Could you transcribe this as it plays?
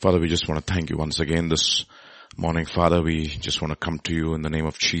Father, we just want to thank you once again this morning. Father, we just want to come to you in the name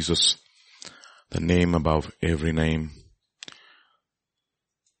of Jesus, the name above every name.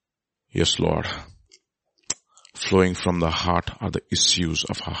 Yes, Lord. Flowing from the heart are the issues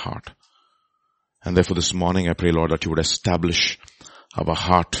of our heart. And therefore this morning I pray, Lord, that you would establish our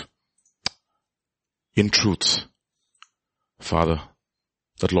heart in truth. Father,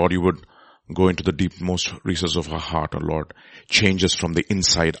 that Lord, you would go into the deepmost recesses of our heart, oh Lord, change us from the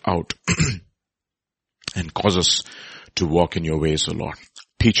inside out and cause us to walk in your ways, oh Lord.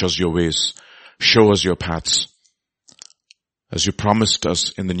 Teach us your ways. Show us your paths. As you promised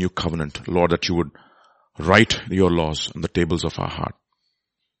us in the new covenant, Lord, that you would write your laws on the tables of our heart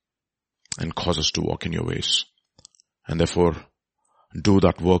and cause us to walk in your ways. And therefore, do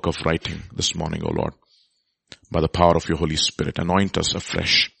that work of writing this morning, O Lord, by the power of your Holy Spirit. Anoint us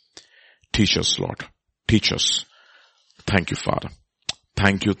afresh. Teach us, Lord. Teach us. Thank you, Father.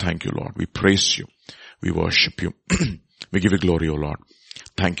 Thank you, Lord. We praise you. We worship you. We give you glory, O Lord.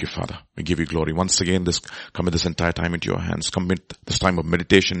 Thank you, Father. We give you glory. Once again, commit this entire time into your hands. Commit this time of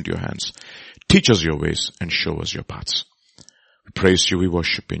meditation into your hands. Teach us your ways and show us your paths. We praise you. We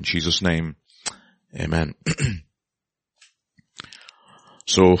worship you. In Jesus' name, amen.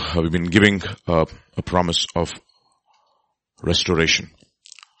 So we've been giving a promise of restoration.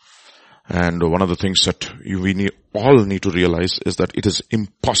 And one of the things that we all need to realize is that it is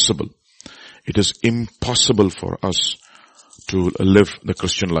impossible. It is impossible for us to live the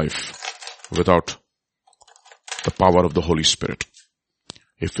Christian life without the power of the Holy Spirit.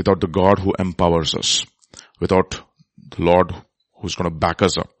 If without the God who empowers us, without the Lord who's going to back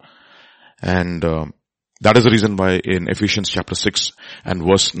us up. And that is the reason why in Ephesians chapter 6 and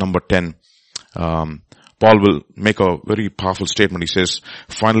verse number 10, Paul will make a very powerful statement. He says,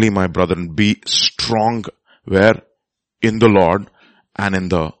 finally, my brethren, be strong where? In the Lord and in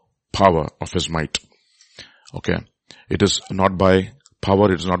the power of his might. Okay. It is not by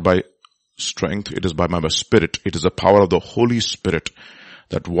power, it is not by strength, it is by my spirit. It is the power of the Holy Spirit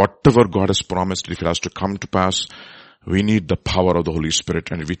that whatever God has promised, if it has to come to pass, we need the power of the Holy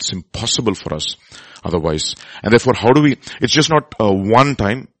Spirit, and it's impossible for us otherwise. And therefore, it's just not one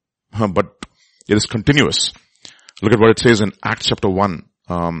time, but it is continuous. Look at what it says in Acts chapter 1.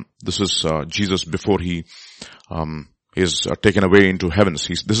 This is Jesus before he is taken away into heavens.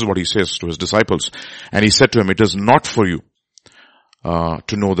 This is what he says to his disciples. And he said to him, it is not for you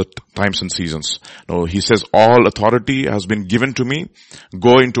to know the times and seasons. No, he says, all authority has been given to me.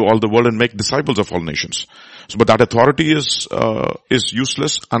 Go into all the world and make disciples of all nations. So, but that authority is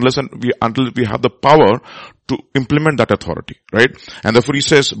useless until we have the power to implement that authority, right? And therefore he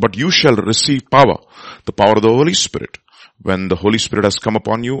says, but you shall receive power, the power of the Holy Spirit, when the Holy Spirit has come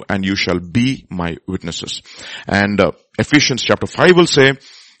upon you, and you shall be my witnesses. And Ephesians chapter 5 will say,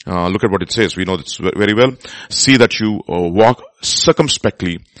 look at what it says. We know this very well. See that you walk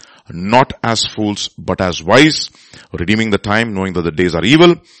circumspectly, not as fools, but as wise, redeeming the time, knowing that the days are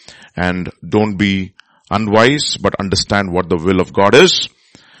evil. And don't be unwise, but understand what the will of God is.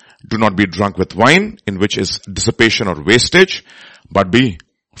 Do not be drunk with wine, in which is dissipation or wastage, but be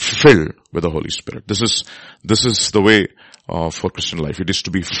filled with the Holy Spirit. This is the way for Christian life. It is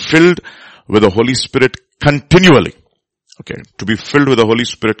to be filled with the Holy Spirit continually. Okay, to be filled with the Holy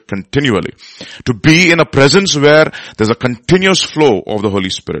Spirit continually. To be in a presence where there's a continuous flow of the Holy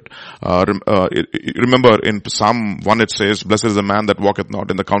Spirit. Remember in Psalm 1 it says, blessed is the man that walketh not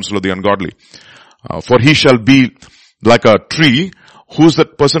in the counsel of the ungodly. For he shall be like a tree. Who's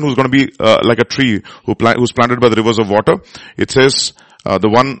that person who's going to be like a tree who's planted by the rivers of water? It says, the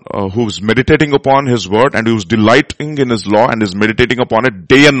one who's meditating upon his word and who's delighting in his law and is meditating upon it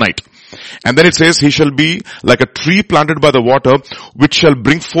day and night. And then it says, he shall be like a tree planted by the water, which shall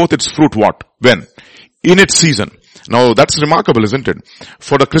bring forth its fruit what? When? In its season. Now that's remarkable, isn't it?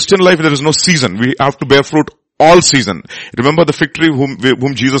 For the Christian life, there is no season. We have to bear fruit all season. Remember the fig tree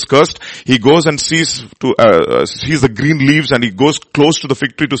whom Jesus cursed? He goes and sees the green leaves, and he goes close to the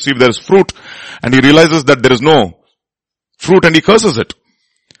fig tree to see if there is fruit, and he realizes that there is no fruit, and he curses it.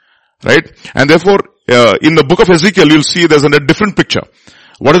 Right? And therefore, in the book of Ezekiel, you'll see there's a different picture.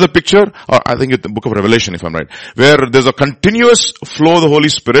 What is the picture? I think it's the book of Revelation, if I'm right, where there's a continuous flow of the Holy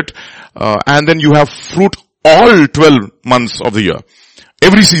Spirit, and then you have fruit all 12 months of the year.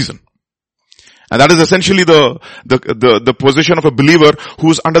 Every season. And that is essentially the position of a believer who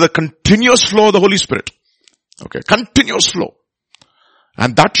is under the continuous flow of the Holy Spirit. Okay, continuous flow.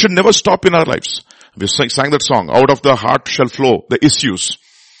 And that should never stop in our lives. We sang that song, out of the heart shall flow the issues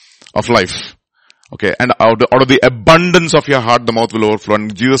of life. Okay, and out of the abundance of your heart, the mouth will overflow.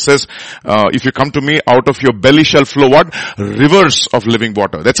 And Jesus says, if you come to me, out of your belly shall flow what? Rivers of living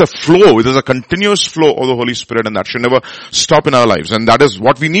water. That's a flow. It is a continuous flow of the Holy Spirit, and that should never stop in our lives. And that is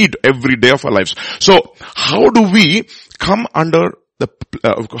what we need every day of our lives. So, how do we come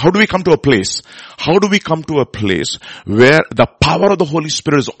how do we come to a place? How do we come to a place where the power of the Holy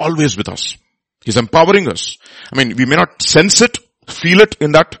Spirit is always with us? He's empowering us. I mean, we may not sense it, feel it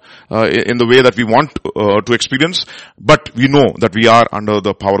in the way that we want to experience, but we know that we are under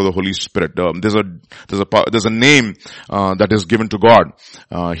the power of the Holy Spirit. There's a name that is given to God.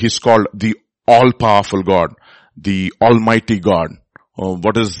 He's called the all-powerful God, the Almighty God.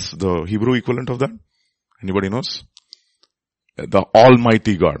 What is the Hebrew equivalent of that? Anybody knows? The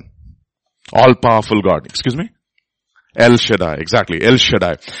Almighty God, all-powerful God. Excuse me? El Shaddai, exactly, El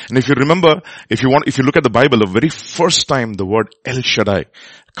Shaddai. And if you remember, if you look at the Bible, the very first time the word El Shaddai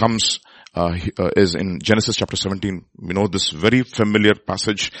comes, is in Genesis chapter 17. We know this very familiar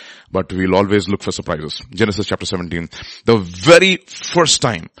passage, but we'll always look for surprises. Genesis chapter 17. The very first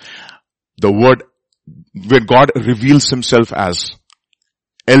time, the word, where God reveals himself as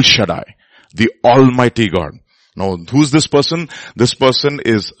El Shaddai, the Almighty God. Now, who's this person? This person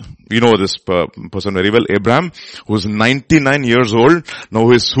is, you know this person very well, Abraham, who's 99 years old, now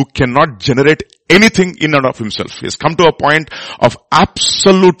who cannot generate anything in and of himself. He has come to a point of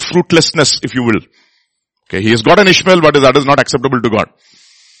absolute fruitlessness, if you will. Okay, he has got an Ishmael, but that is not acceptable to God.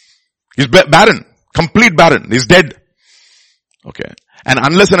 He's barren, complete barren. He's dead. Okay. And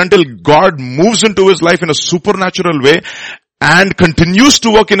unless and until God moves into his life in a supernatural way, and continues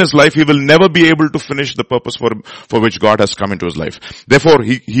to work in his life, he will never be able to finish the purpose for which God has come into his life. Therefore,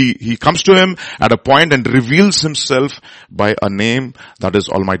 he comes to him at a point and reveals himself by a name that is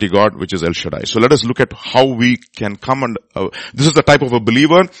Almighty God, which is El Shaddai. So let us look at how we can come and, this is the type of a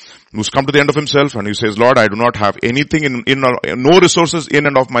believer who's come to the end of himself and he says, Lord, I do not have anything no resources in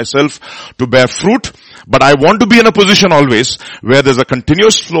and of myself to bear fruit, but I want to be in a position always where there's a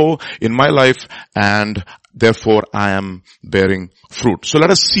continuous flow in my life and therefore I am bearing fruit. So let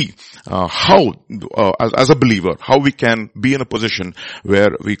us see how, as a believer, how we can be in a position where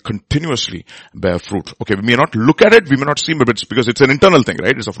we continuously bear fruit. Okay, we may not look at it, we may not see it, but it's because it's an internal thing,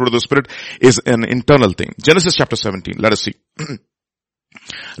 right? It's a fruit of the Spirit is an internal thing. Genesis chapter 17, let us see.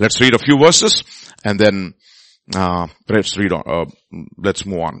 Let's read a few verses and then let's read on. Let's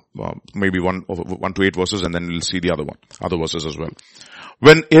move on. Maybe 1 to 8 verses, and then we'll see the other verses as well.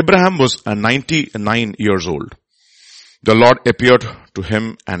 When Abraham was 99 years old, the Lord appeared to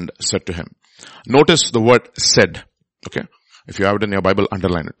him and said to him. Notice the word said. Okay, if you have it in your Bible,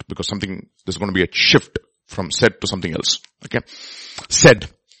 underline it because there's going to be a shift from said to something else. Okay, said,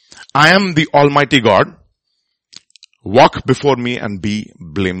 I am the Almighty God. Walk before me and be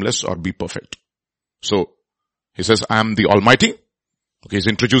blameless or be perfect. So he says, I am the Almighty. Okay, he's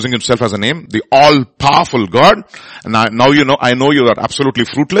introducing himself as a name, the all-powerful God. And now I know you are absolutely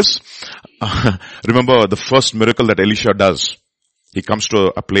fruitless. Remember the first miracle that Elisha does. He comes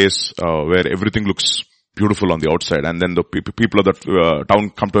to a place where everything looks beautiful on the outside. And then the people of that town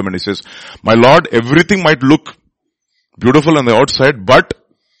come to him and he says, my Lord, everything might look beautiful on the outside, but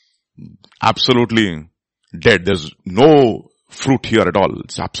absolutely dead. There's no fruit here at all.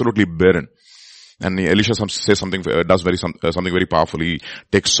 It's absolutely barren. And Elisha says something very powerful. He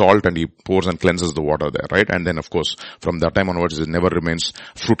takes salt and he pours and cleanses the water there, right? And then of course, from that time onwards, it never remains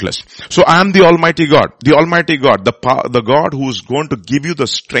fruitless. So I am the Almighty God, the God who is going to give you the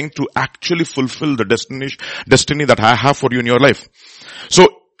strength to actually fulfill the destiny that I have for you in your life. So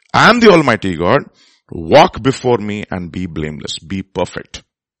I am the Almighty God. Walk before me and be blameless, be perfect.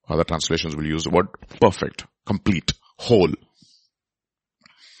 Other translations will use the word perfect, complete, whole.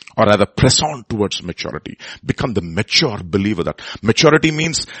 Or rather press on towards maturity. Become the mature believer. That maturity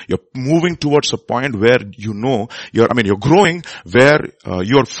means you're moving towards a point where you're growing, where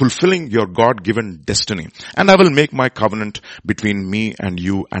you're fulfilling your God-given destiny. And I will make my covenant between me and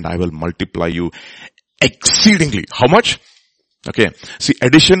you and I will multiply you exceedingly. How much? Okay. See,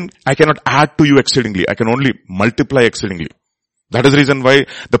 addition, I cannot add to you exceedingly. I can only multiply exceedingly. That is the reason why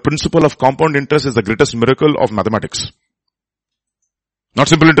the principle of compound interest is the greatest miracle of mathematics. Not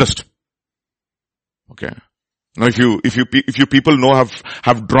simple interest. Okay. Now if you people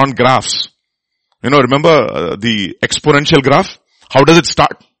have drawn graphs, remember the exponential graph? How does it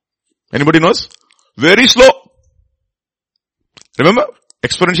start? Anybody knows? Very slow. Remember?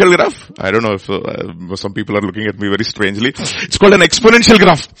 Exponential graph? I don't know if some people are looking at me very strangely. It's called an exponential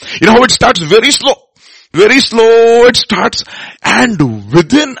graph. You know how it starts? Very slow. Very slow it starts and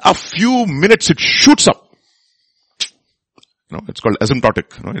within a few minutes it shoots up. It's called asymptotic.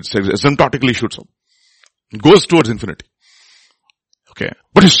 It asymptotically shoots up. It goes towards infinity. Okay.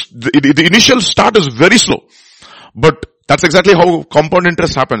 But the initial start is very slow. But that's exactly how compound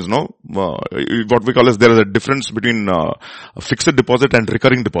interest happens, no? What we call is there is a difference between a fixed deposit and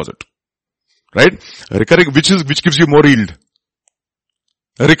recurring deposit. Right? Recurring, which gives you more yield?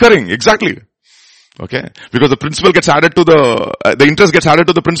 Recurring, exactly. Okay? Because the principal gets added to the interest gets added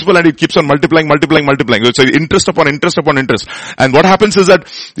to the principal and it keeps on multiplying. It's interest upon interest upon interest. And what happens is that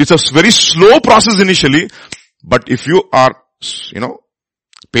it's a very slow process initially, but if you are,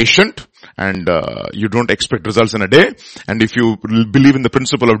 patient and you don't expect results in a day, and if you believe in the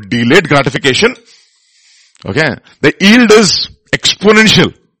principle of delayed gratification, okay, the yield is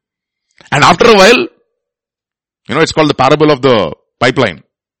exponential. And after a while, it's called the parable of the pipeline.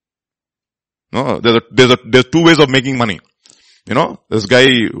 No, there's two ways of making money. This guy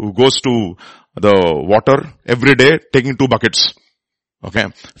who goes to the water every day taking 2 buckets. Okay.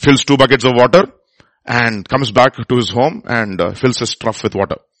 Fills 2 buckets of water and comes back to his home and fills his trough with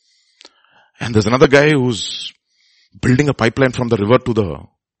water. And there's another guy who's building a pipeline from the river to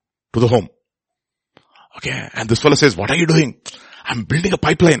the home. Okay. And this fellow says, what are you doing? I'm building a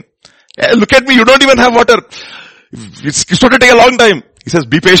pipeline. Hey, look at me. You don't even have water. It's going to take a long time. He says,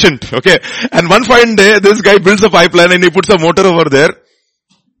 be patient. Okay. And one fine day, this guy builds a pipeline and he puts a motor over there.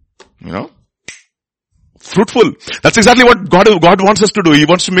 Fruitful. That's exactly what God wants us to do. He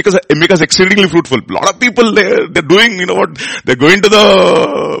wants to make us exceedingly fruitful. A lot of people, they're doing, they're going to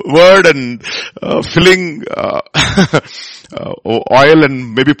the word and, filling, oil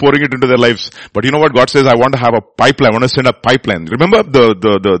and maybe pouring it into their lives. But you know what God says? I want to have a pipeline. I want to send a pipeline. Remember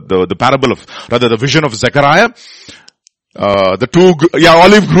the parable the vision of Zechariah? The 2,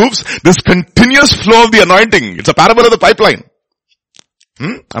 olive groves. This continuous flow of the anointing. It's a parable of the pipeline.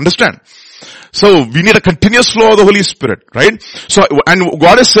 Understand? So we need a continuous flow of the Holy Spirit, right? So, and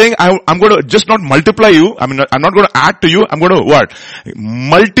God is saying, I'm going to just not multiply you. I'm not going to add to you. I'm going to what?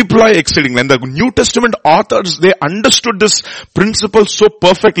 Multiply exceedingly. And the New Testament authors, they understood this principle so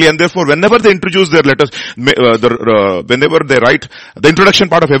perfectly, and therefore whenever they introduce their letters, whenever they write, the introduction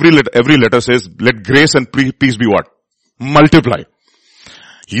part of every letter says, let grace and peace be what? Multiply.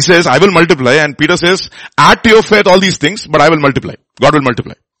 He says, I will multiply, and Peter says, add to your faith all these things, but I will multiply. God will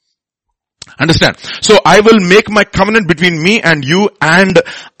multiply. Understand? So I will make my covenant between me and you, and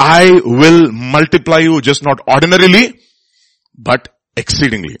I will multiply you, just not ordinarily, but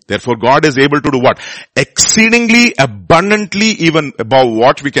exceedingly. Therefore God is able to do what? Exceedingly, abundantly, even above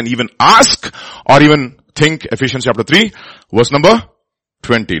what we can even ask or even think. Ephesians chapter 3, verse number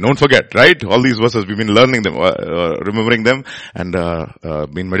 20. Don't forget, right? All these verses, we've been learning them, remembering them, and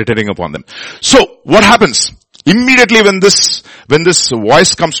been meditating upon them. So, what happens? Immediately when this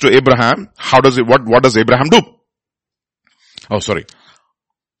voice comes to Abraham, what does Abraham do? Oh, sorry.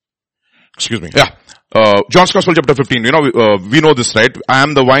 Excuse me. Yeah. John's Gospel chapter 15, we know this, right? I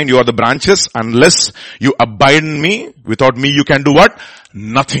am the vine, you are the branches. Unless you abide in me, without me you can do what?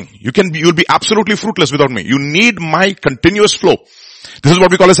 Nothing. You'll be absolutely fruitless without me. You need my continuous flow. This is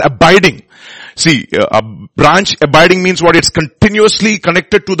what we call as abiding. See, a branch abiding means what? It's continuously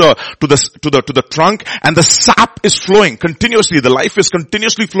connected to the trunk, and the sap is flowing continuously. The life is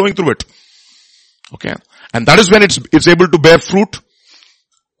continuously flowing through it. Okay. And that is when it's able to bear fruit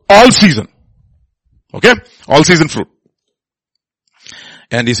all season. Okay? All season fruit.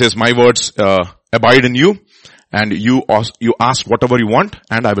 And he says, my words, abide in you, and you ask whatever you want,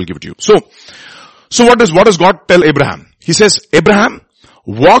 and I will give it to you. So what does God tell Abraham? He says, Abraham,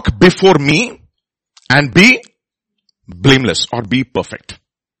 walk before me and be blameless or be perfect.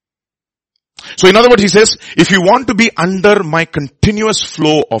 So in other words, he says, if you want to be under my continuous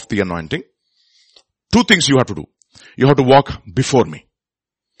flow of the anointing, 2 things you have to do. You have to walk before me.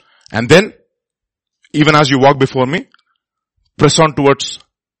 And then, even as you walk before me, press on towards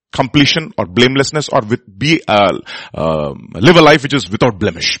completion or blamelessness, or live a life which is without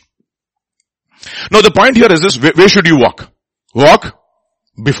blemish. Now the point here is this: where should you walk? Walk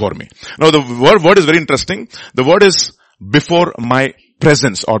before me. Now the word is very interesting. The word is before my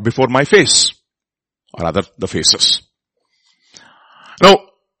presence, or before my face, or rather the faces. Now,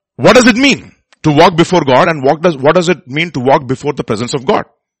 what does it mean to walk before God, and what does it mean to walk before the presence of God?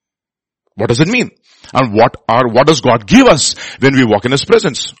 What does it mean? And what does God give us when we walk in His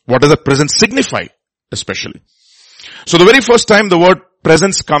presence? What does that presence signify, especially? So the very first time the word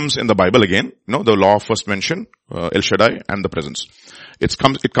presence comes in the Bible again, the law of first mention, El Shaddai and the presence. It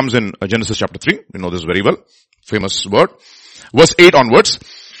comes in Genesis chapter 3. You know this very well. Famous word. Verse 8 onwards.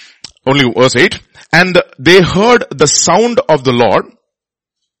 Only verse 8. And they heard the sound of the Lord,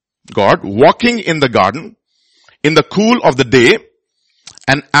 God, walking in the garden in the cool of the day,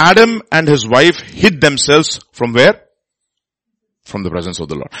 And Adam and his wife hid themselves from where? From the presence of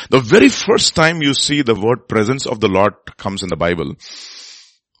the Lord. The very first time you see the word presence of the Lord comes in the Bible,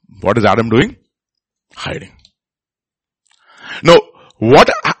 what is Adam doing? Hiding. Now,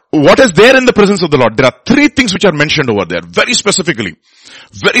 what is there in the presence of the Lord? There are three things which are mentioned over there, very specifically.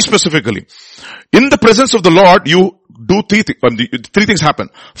 Very specifically. In the presence of the Lord, you do three things happen.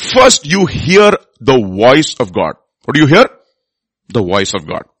 First, you hear the voice of God. What do you hear? The voice of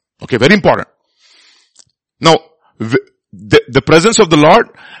God. Okay, very important. Now, the presence of the Lord,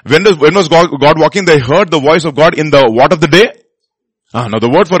 when was God walking? They heard the voice of God in the what of the day? Now the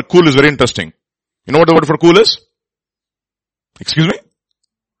word for cool is very interesting. You know what the word for cool is? Excuse me?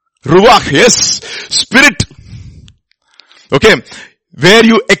 Ruach, yes. Spirit. Okay. Where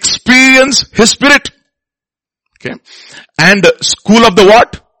you experience His Spirit. Okay. And school of the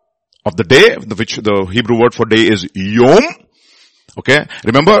what? Of the day, which the Hebrew word for day is yom. Okay.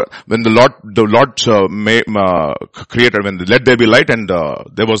 Remember when the Lord created, when let there be light, and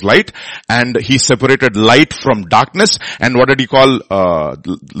there was light, and He separated light from darkness. And what did He call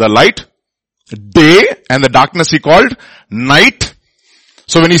the light? Day. And the darkness He called night.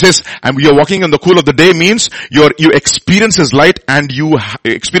 So when He says, and we are walking in the cool of the day, means you experience His light and you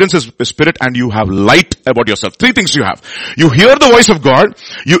experience His Spirit and you have light about yourself. Three things you have. You hear the voice of God,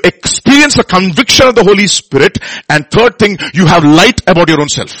 you experience the conviction of the Holy Spirit, and third thing, you have light about your own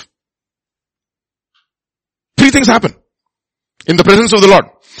self. Three things happen in the presence of the Lord.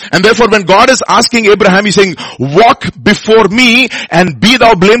 And therefore when God is asking Abraham, He's saying, walk before me and be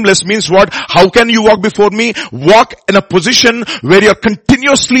thou blameless, means what? How can you walk before me? Walk in a position where you're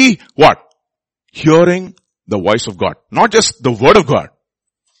continuously, what? Hearing the voice of God. Not just the word of God.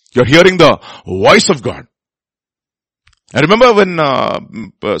 You're hearing the voice of God. I remember when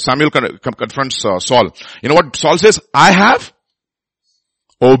Samuel confronts Saul. You know what Saul says? I have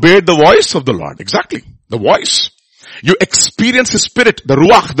obeyed the voice of the Lord. Exactly. The voice. You experience His Spirit, the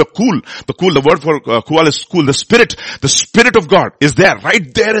ruach, the cool, the word for cool is cool, the Spirit of God is there,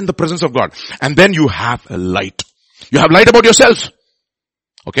 right there in the presence of God. And then you have a light. You have light about yourself.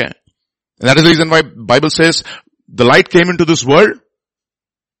 Okay. And that is the reason why Bible says the light came into this world,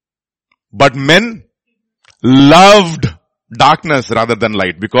 but men loved darkness rather than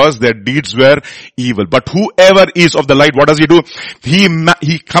light, because their deeds were evil. But whoever is of the light, what does he do? He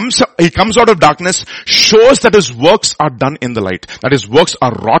comes out of darkness, shows that his works are done in the light, that his works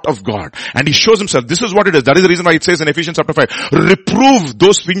are wrought of God, and he shows himself. This is what it is. That is the reason why it says in Ephesians chapter 5, reprove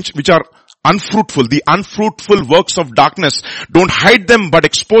those which are unfruitful, the unfruitful works of darkness. Don't hide them, but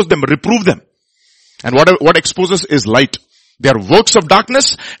expose them, reprove them. And what exposes is light. There are works of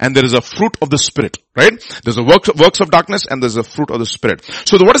darkness and there is a fruit of the Spirit, right? There's a works of darkness and there's a fruit of the Spirit.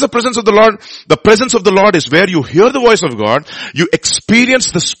 So what is the presence of the Lord? The presence of the Lord is where you hear the voice of God, you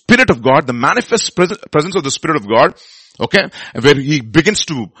experience the Spirit of God, the manifest presence of the Spirit of God, okay? Where He begins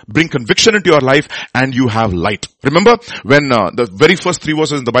to bring conviction into your life and you have light. Remember when the very first three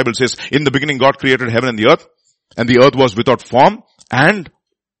verses in the Bible says, in the beginning God created heaven and the earth was without form and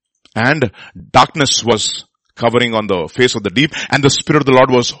darkness was covering on the face of the deep, and the Spirit of the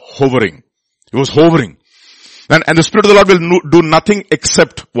Lord was hovering. It was hovering. And the Spirit of the Lord will do nothing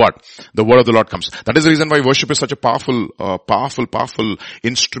except what? The word of the Lord comes. That is the reason why worship is such a powerful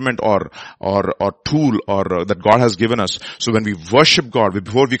instrument or tool that God has given us. So when we worship God,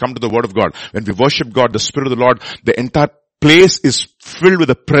 before we come to the word of God, when we worship God, the Spirit of the Lord, the entire place is filled with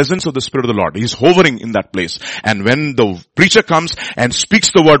the presence of the Spirit of the Lord. He's hovering in that place. And when the preacher comes and speaks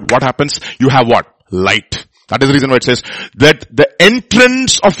the word, what happens? You have what? Light. That is the reason why it says that the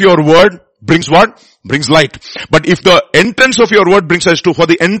entrance of your word brings what? Brings light. But if the entrance of your word brings us to, for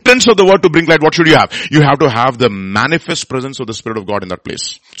the entrance of the word to bring light, what should you have? You have to have the manifest presence of the Spirit of God in that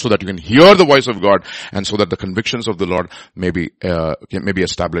place, so that you can hear the voice of God and so that the convictions of the Lord may be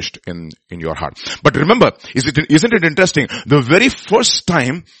established in your heart. But remember, isn't it interesting? The very first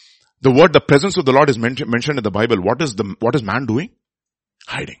time the presence of the Lord is mentioned in the Bible, what is man doing?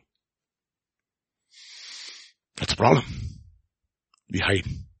 Hiding. That's the problem. We hide.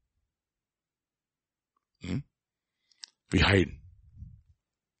 We hide.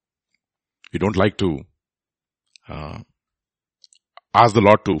 We don't like to ask the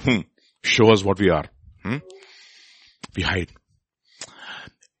Lord to show us what we are. We hide.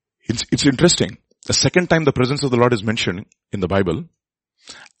 It's interesting. The second time the presence of the Lord is mentioned in the Bible,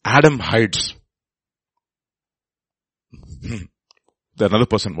 Adam hides. Another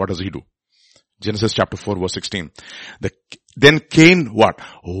person, what does he do? Genesis chapter 4 verse 16. Then Cain what?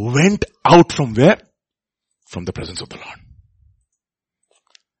 Went out from where? From the presence of the Lord.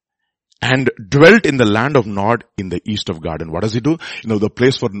 and dwelt in the land of Nod in the east of Garden. What does he do? The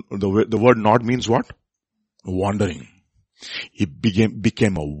place for the word Nod means what? Wandering. He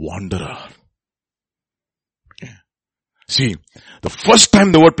became a wanderer. Okay. See, the first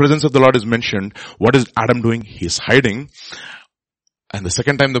time the word presence of the Lord is mentioned, what is Adam doing? He's hiding. And the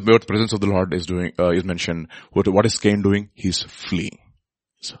second time the word presence of the Lord is mentioned, what is Cain doing? He's fleeing.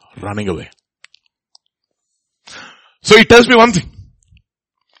 He's running away. So it tells me one thing.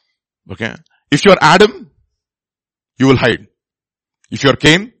 Okay. If you're Adam, you will hide. If you're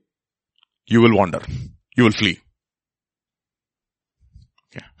Cain, you will wander. You will flee.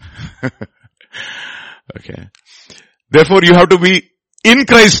 Okay. Okay. Therefore you have to be in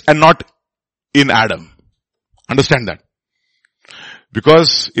Christ and not in Adam. Understand that.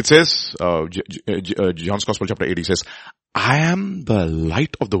 Because it says, John's Gospel chapter 8, he says, I am the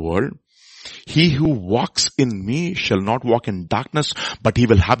light of the world. He who walks in me shall not walk in darkness, but he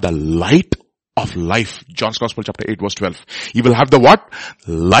will have the light of life. John's Gospel chapter 8 verse 12. He will have the what?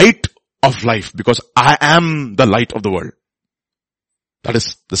 Light of life, because I am the light of the world. That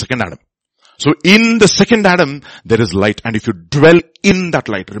is the second Adam. So in the second Adam, there is light. And if you dwell in that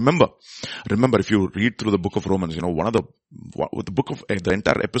light, remember, if you read through the book of Romans, the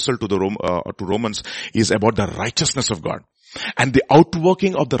entire epistle to Romans is about the righteousness of God. And the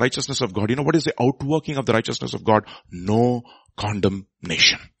outworking of the righteousness of God. You know what is the outworking of the righteousness of God? No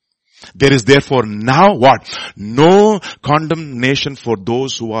condemnation. There is therefore now what? No condemnation for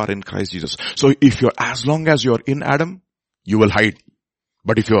those who are in Christ Jesus. So as long as you're in Adam, you will hide.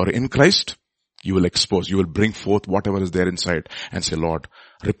 But if you are in Christ, you will expose, you will bring forth whatever is there inside and say, Lord,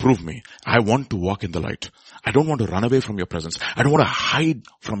 reprove me. I want to walk in the light. I don't want to run away from your presence. I don't want to hide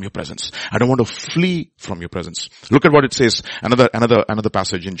from your presence. I don't want to flee from your presence. Look at what it says. Another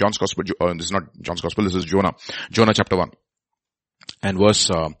passage in John's Gospel. This is not John's Gospel. This is Jonah. Jonah chapter 1 and verse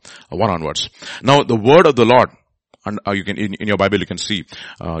 1 onwards. Now the word of the Lord, and you can, in your Bible you can see,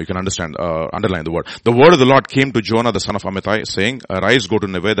 you can understand, underline the word. The word of the Lord came to Jonah the son of Amittai, saying, arise, go to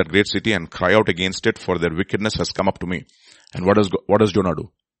Nineveh, that great city, and cry out against it, for their wickedness has come up to me. And what does Jonah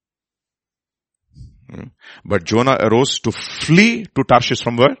do? But Jonah arose to flee to Tarshish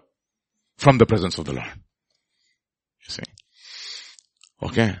from where? From the presence of the Lord. You see?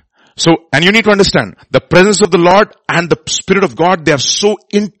 Okay. So, and you need to understand, the presence of the Lord and the Spirit of God, they are so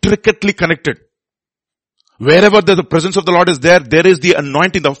intricately connected. Wherever the presence of the Lord is there is the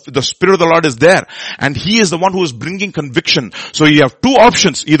anointing, the Spirit of the Lord is there. And He is the one who is bringing conviction. So you have two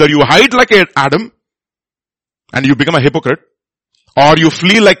options. Either you hide like Adam and you become a hypocrite, or you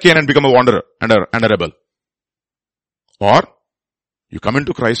flee like Cain and become a wanderer and a rebel. Or you come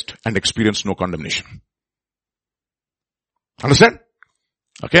into Christ and experience no condemnation. Understand?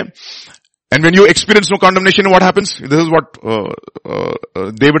 Okay? And when you experience no condemnation, what happens? This is what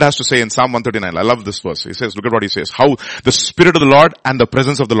David has to say in Psalm 139. I love this verse. He says, look at what he says. How the Spirit of the Lord and the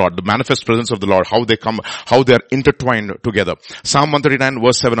presence of the Lord, the manifest presence of the Lord, how they are intertwined together. Psalm 139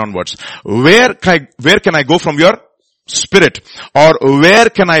 verse 7 onwards. Where can I go from your Spirit? Or where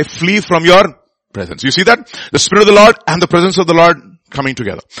can I flee from your presence? You see that? The Spirit of the Lord and the presence of the Lord coming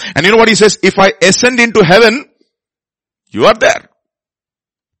together. And you know what he says? If I ascend into heaven, you are there.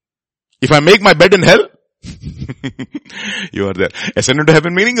 If I make my bed in hell, you are there. Ascend into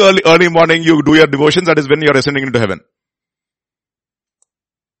heaven meaning early morning you do your devotions, that is when you are ascending into heaven.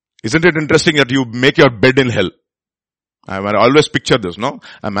 Isn't it interesting that you make your bed in hell? I always picture this, no?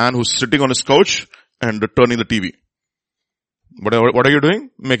 A man who's sitting on his couch and turning the TV. What are you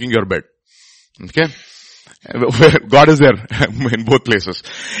doing? Making your bed. Okay? God is there in both places.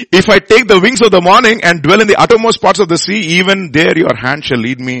 If I take the wings of the morning and dwell in the uttermost parts of the sea, even there your hand shall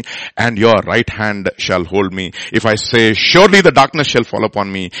lead me and your right hand shall hold me. If I say, surely the darkness shall fall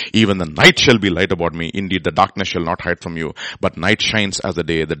upon me, even the night shall be light about me. Indeed, the darkness shall not hide from you, but night shines as the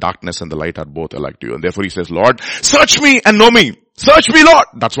day. The darkness and the light are both alike to you. And therefore he says, Lord, search me and know me. Search me, Lord.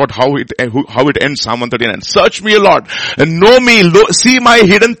 That's how it ends, Psalm 139. Search me, Lord, and know me, see my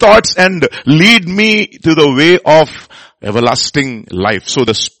hidden thoughts and lead me to the way of everlasting life. So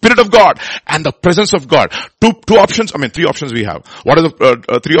the Spirit of God and the presence of God. Three options we have. What are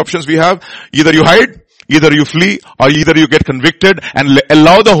the three options we have? Either you hide, either you flee, or either you get convicted and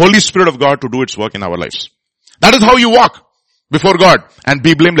allow the Holy Spirit of God to do its work in our lives. That is how you walk before God and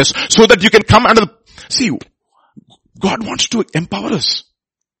be blameless, so that you can come under see, God wants to empower us.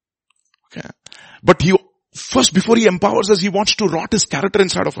 Okay. But before He empowers us, He wants to rot His character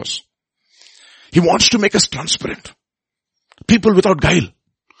inside of us. He wants to make us transparent. People without guile.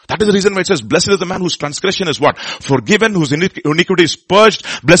 That is the reason why it says, blessed is the man whose transgression is what? Forgiven, whose iniquity is purged.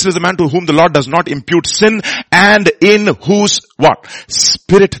 Blessed is the man to whom the Lord does not impute sin, and in whose what?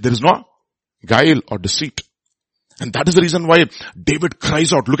 Spirit there is no guile or deceit. And that is the reason why David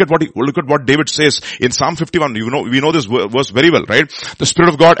cries out. Look at what David says in Psalm 51. We know this verse very well, right? The Spirit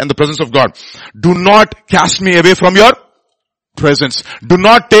of God and the presence of God. Do not cast me away from your presence. Do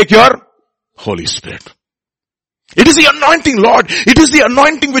not take your Holy Spirit. It is the anointing, Lord. It is the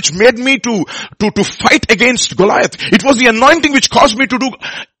anointing which made me to fight against Goliath. It was the anointing which caused me to do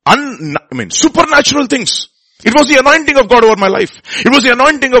supernatural things. It was the anointing of God over my life. It was the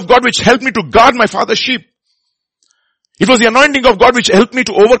anointing of God which helped me to guard my father's sheep. It was the anointing of God which helped me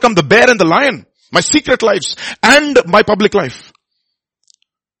to overcome the bear and the lion, my secret lives and my public life.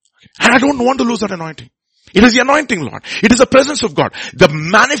 And I don't want to lose that anointing. It is the anointing, Lord. It is the presence of God. The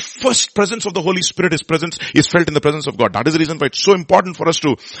manifest presence of the Holy Spirit is felt in the presence of God. That is the reason why it's so important for us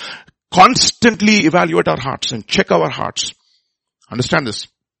to constantly evaluate our hearts and check our hearts. Understand this.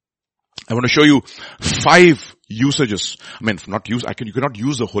 I want to show you 5 usages. You cannot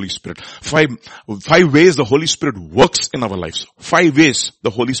use the Holy Spirit. 5 ways the Holy Spirit works in our lives. 5 ways the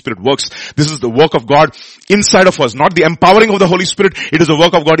Holy Spirit works. This is the work of God inside of us, not the empowering of the Holy Spirit. It is the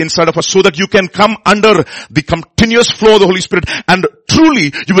work of God inside of us so that you can come under the continuous flow of the Holy Spirit and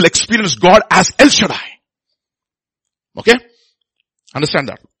truly you will experience God as El Shaddai. Okay? Understand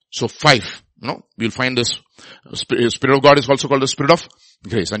that. So 5. We'll find this. Spirit of God is also called the Spirit of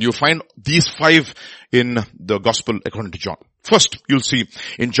grace. And you find these 5 in the Gospel according to John. First, you'll see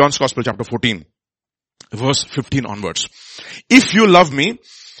in John's Gospel chapter 14, verse 15 onwards. If you love me,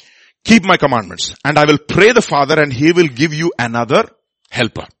 keep my commandments. And I will pray the Father and he will give you another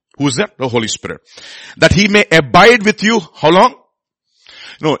helper. Who is that? The Holy Spirit. That he may abide with you. How long?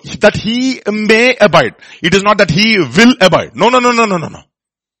 No, that he may abide. It is not that he will abide. No.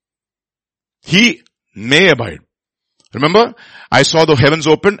 He may abide. Remember, I saw the heavens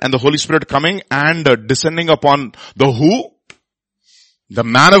open and the Holy Spirit coming and descending upon the who? The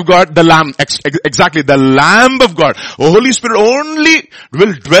man of God, the Lamb. Exactly, the Lamb of God. The Holy Spirit only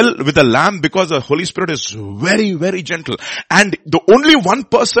will dwell with the Lamb because the Holy Spirit is very, very gentle. And the only one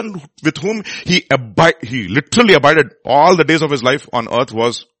person with whom he literally abided all the days of his life on earth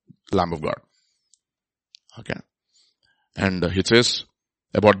was the Lamb of God. Okay. And it says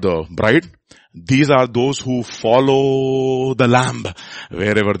about the bride, these are those who follow the Lamb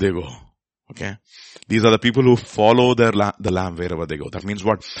wherever they go. Okay. These are the people who follow the Lamb wherever they go. That means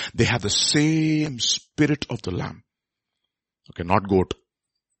what? They have the same spirit of the Lamb. Okay, not goat.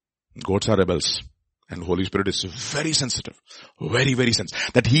 Goats are rebels. And Holy Spirit is very sensitive. Very, very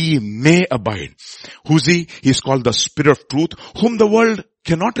sensitive. That he may abide. Who's he? He is called the Spirit of truth, whom the world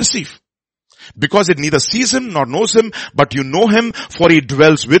cannot receive. Because it neither sees him nor knows him, but you know him, for he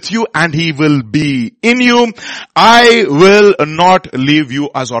dwells with you and he will be in you. I will not leave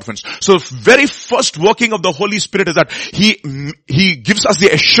you as orphans. So very first working of the Holy Spirit is that he gives us the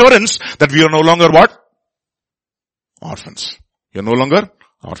assurance that we are no longer what? Orphans. You're no longer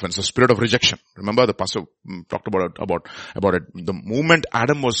orphans. The spirit of rejection. Remember the pastor talked about it. The moment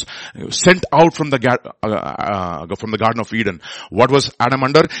Adam was sent out from the Garden of Eden, what was Adam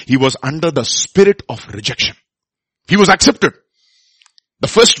under? He was under the spirit of rejection. He was accepted. The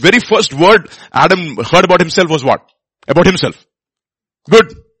very first word Adam heard about himself was what? About himself.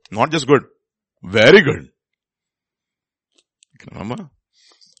 Good. Not just good. Very good. Remember?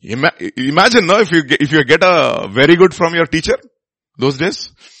 Imagine now if you get a very good from your teacher. Those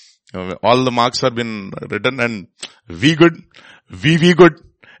days, all the marks have been written and we good, we good,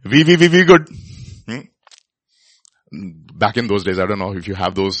 we good. Back in those days, I don't know if you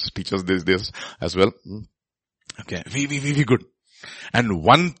have those teachers these days as well. Okay, we good. And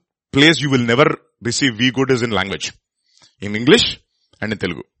one place you will never receive we good is in language. In English and in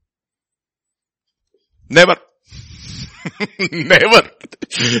Telugu. Never. Never.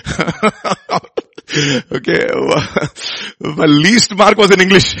 Okay. My least mark was in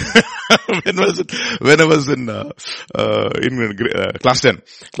English. when I was in class 10.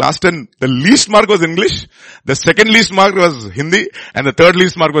 Class 10, the least mark was English. The second least mark was Hindi. And the third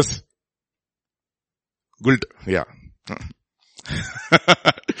least mark was Gult. Yeah.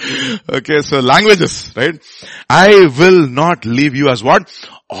 Okay, so languages, right? I will not leave you as what?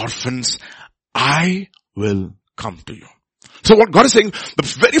 Orphans. I will come to you. So what God is saying,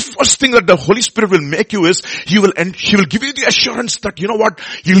 the very first thing that the Holy Spirit will make you is, He will give you the assurance that, you know what,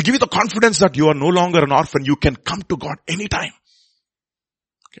 He will give you the confidence that you are no longer an orphan. You can come to God anytime.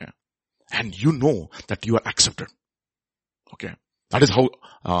 Okay. And you know that you are accepted. Okay. That is how,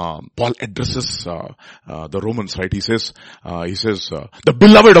 Paul addresses, the Romans, right? He says, the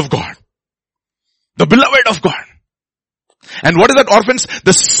beloved of God. The beloved of God. And what is that, orphans?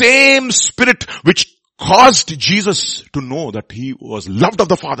 The same Spirit which caused Jesus to know that He was loved of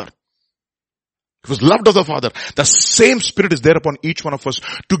the Father. He was loved of the Father. The same Spirit is there upon each one of us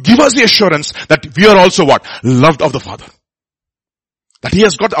to give us the assurance that we are also what? Loved of the Father. That He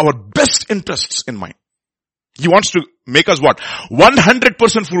has got our best interests in mind. He wants to make us what?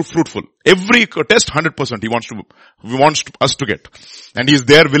 100% fruitful. Every test, 100%. He wants us to get. And He is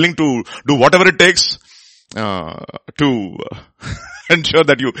there willing to do whatever it takes, to ensure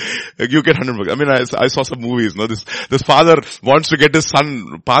that you get 100%. I mean, I saw some movies, this father wants to get his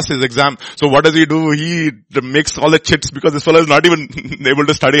son pass his exam. So what does he do? He makes all the chits because this fellow is not even able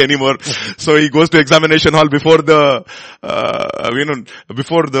to study anymore. So he goes to examination hall before the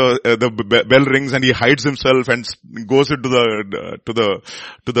bell rings, and he hides himself and goes into the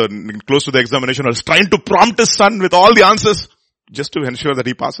close to the examination hall, trying to prompt his son with all the answers just to ensure that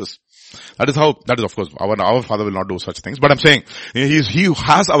he passes. That is of course, our Father will not do such things. But I'm saying, He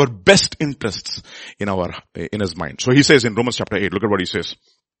has our best interests in His mind. So He says in Romans chapter 8, look at what He says.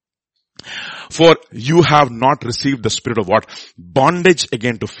 For you have not received the spirit of what? Bondage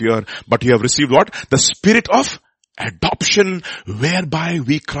again to fear, but you have received what? The spirit of adoption, whereby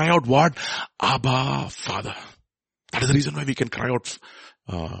we cry out what? Abba, Father. That is the reason why we can cry out,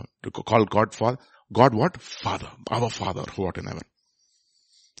 to call God Father. God what? Father. Our Father who art in heaven.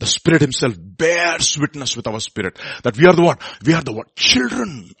 The Spirit Himself bears witness with our spirit that we are the what? We are the what?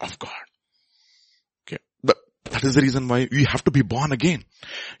 Children of God. Okay. That is the reason why we have to be born again.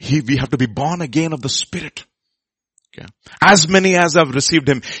 We have to be born again of the Spirit. Okay. As many as have received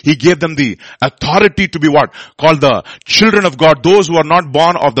Him, He gave them the authority to be what? Called the children of God. Those who are not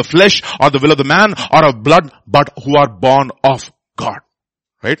born of the flesh or the will of the man or of blood, but who are born of God.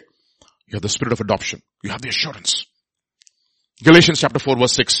 Right? You have the spirit of adoption. You have the assurance. Galatians chapter 4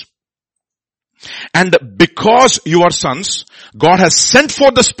 verse 6. And because you are sons, God has sent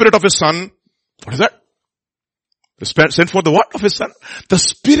forth the Spirit of His Son. What is that? Sent forth the what of His Son? The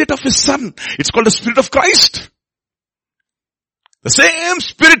Spirit of His Son. It's called the Spirit of Christ. The same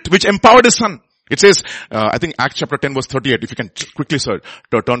Spirit which empowered His Son. It says, I think Acts chapter 10 verse 38. If you can quickly turn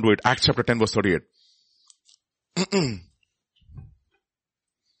to it. Acts chapter 10 verse 38.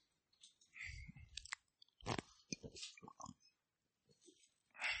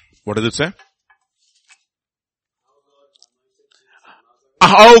 What does it say?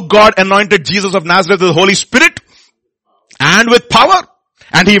 How God anointed Jesus of Nazareth with the Holy Spirit and with power.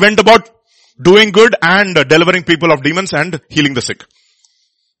 And He went about doing good and delivering people of demons and healing the sick.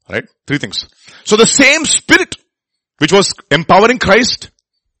 Right? 3 things. So the same Spirit which was empowering Christ,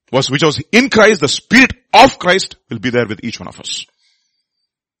 which was in Christ, the Spirit of Christ will be there with each one of us.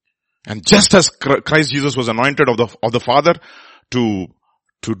 And just as Christ Jesus was anointed of the Father to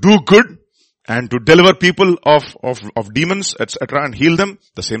do good and to deliver people of demons, etc., and heal them,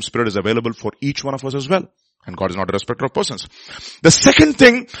 the same Spirit is available for each one of us as well. And God is not a respecter of persons. The second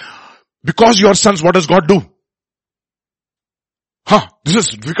thing, because you are sons, what does God do? This is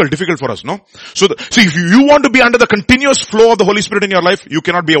difficult for us, no? So if you want to be under the continuous flow of the Holy Spirit in your life, you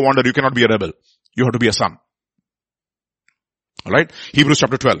cannot be a wanderer, you cannot be a rebel. You have to be a son. Alright? Hebrews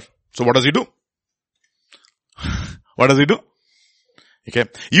chapter 12. So what does He do? What does He do? Okay.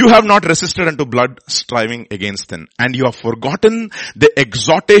 You have not resisted unto blood, striving against sin. And you have forgotten the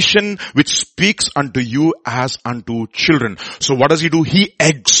exhortation which speaks unto you as unto children. So what does He do? He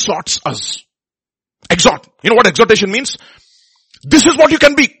exhorts us. Exhort. You know what exhortation means? This is what you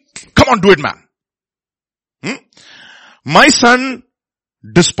can be. Come on, do it, man. My son,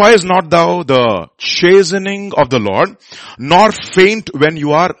 despise not thou the chastening of the Lord, nor faint when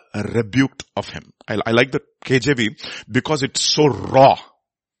you are rebuked of Him. I like the KJV because it's so raw.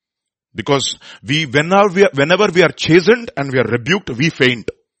 Because whenever we are chastened and we are rebuked, we faint.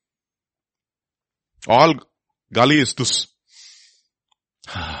 All gali is this.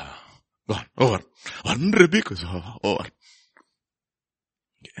 Gone, over. One rebuke is over.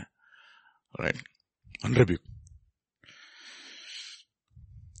 Yeah. Alright. One rebuke.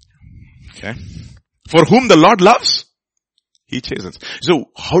 Okay. For whom the Lord loves, He chastens.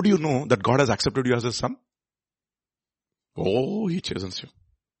 So, how do you know that God has accepted you as His son? Oh, He chastens you.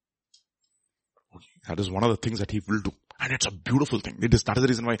 Okay. That is one of the things that He will do. And it's a beautiful thing. That is the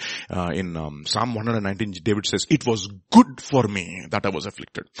reason why in Psalm 119, David says, it was good for me that I was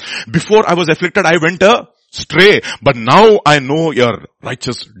afflicted. Before I was afflicted, I went astray. But now I know your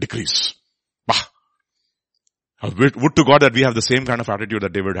righteous decrees. Would to God that we have the same kind of attitude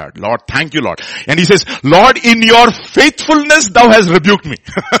that David had. Lord, thank you, Lord. And he says, Lord, in your faithfulness, thou hast rebuked me.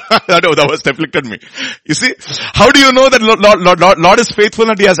 Thou hast afflicted me. You see, how do you know that Lord is faithful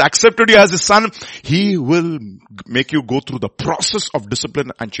and He has accepted you as His son? He will make you go through the process of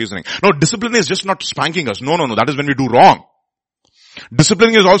discipline and chastening. No, discipline is just not spanking us. No. That is when we do wrong.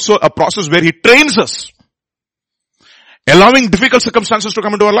 Disciplining is also a process where he trains us, allowing difficult circumstances to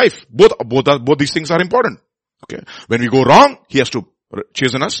come into our life. Both these things are important. Okay. When we go wrong, he has to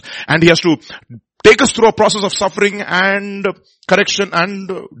chasten us, and he has to take us through a process of suffering and correction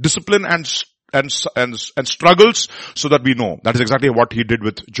and discipline and struggles, so that we know. That is exactly what he did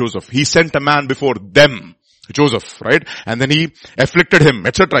with Joseph. He sent a man before them, Joseph, right? And then he afflicted him,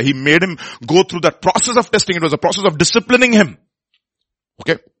 etc. He made him go through that process of testing. It was a process of disciplining him.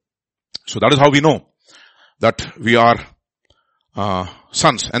 Okay. So that is how we know that we are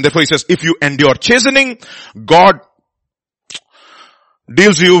sons. And therefore he says, if you endure chastening, God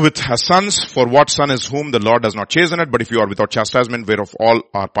deals you with as sons. For what son is whom the Lord does not chasten it? But if you are without chastisement, whereof all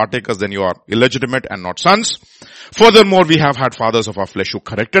are partakers, then you are illegitimate and not sons. Furthermore, we have had fathers of our flesh who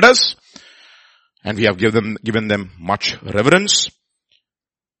corrected us, and we have given them much reverence.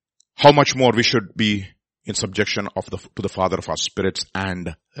 How much more we should be in subjection to the Father of our spirits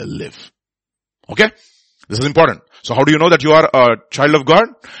and live. Okay? This is important. So how do you know that you are a child of God?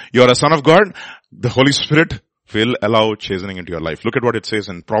 You are a son of God. The Holy Spirit will allow chastening into your life. Look at what it says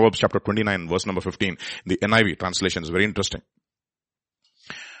in Proverbs chapter 29, verse number 15. The NIV translation is very interesting.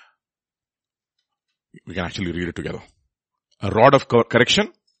 We can actually read it together. A rod of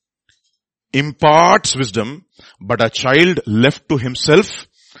correction imparts wisdom, but a child left to himself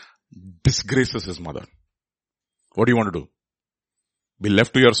disgraces his mother. What do you want to do? Be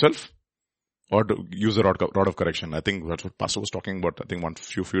left to yourself, or to use the rod of correction? I think that's what Pastor was talking about. I think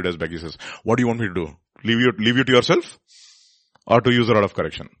few days back he says, what do you want me to do? Leave you to yourself, or to use the rod of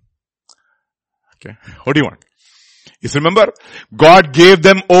correction? Okay. What do you want? Is remember, God gave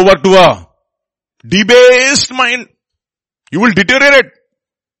them over to a debased mind. You will deteriorate.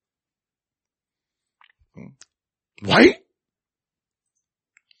 Why?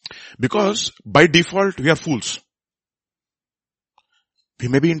 Because by default we are fools. We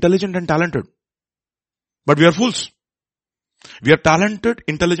may be intelligent and talented, but we are fools. We are talented,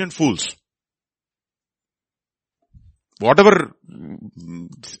 intelligent fools. Whatever,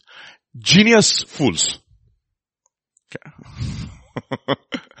 genius fools. Okay.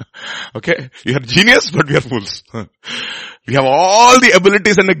 Okay. We are genius, but we are fools. We have all the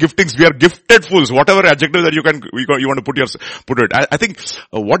abilities and the giftings. We are gifted fools. Whatever adjective that you want to put it. I think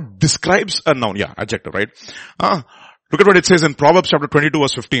what describes a noun? Yeah, adjective, right? Look at what it says in Proverbs chapter 22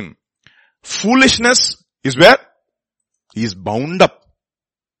 verse 15. Foolishness is where? He is bound up.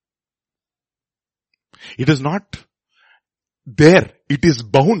 It is not there. It is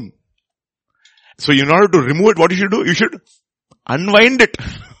bound. So in order to remove it, what you should do? You should unwind it.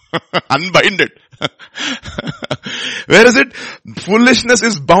 Unbind it. Where is it? Foolishness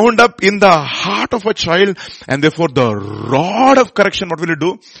is bound up in the heart of a child, and therefore the rod of correction, what will it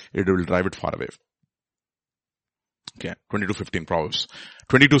do? It will drive it far away. Okay, 22:15 Proverbs.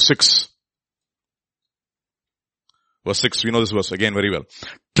 22:6. Verse 6, we know this verse again very well.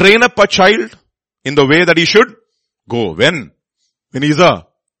 Train up a child in the way that he should go. When? When he is a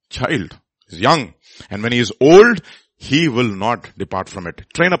child. He is young. And when he is old, he will not depart from it.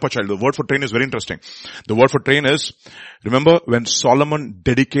 Train up a child. The word for train is very interesting. The word for train is, remember when Solomon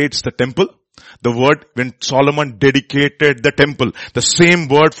dedicates the temple? The word, when Solomon dedicated the temple, the same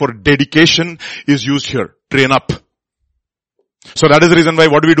word for dedication is used here. Train up. So that is the reason why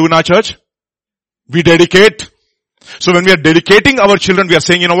what do we do in our church? We dedicate. So when we are dedicating our children, we are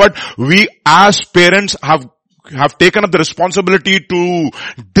saying, you know what? We as parents have taken up the responsibility to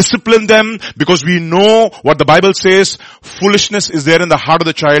discipline them, because we know what the Bible says. Foolishness is there in the heart of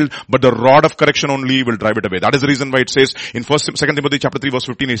the child, but the rod of correction only will drive it away. That is the reason why it says in 2 Timothy chapter 3 verse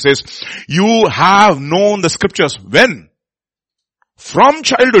 15, it says, you have known the scriptures. When? From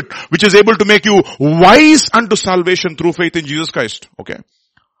childhood, which is able to make you wise unto salvation through faith in Jesus Christ. Okay?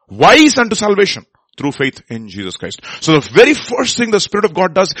 Wise unto salvation through faith in Jesus Christ. So the very first thing the Spirit of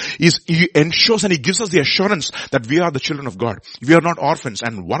God does is He ensures and He gives us the assurance that we are the children of God. We are not orphans.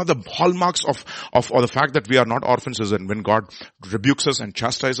 And one of the hallmarks of the fact that we are not orphans is that when God rebukes us and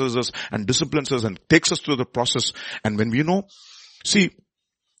chastises us and disciplines us and takes us through the process, and when we know, see,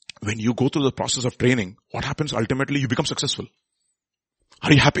 when you go through the process of training, what happens ultimately? You become successful.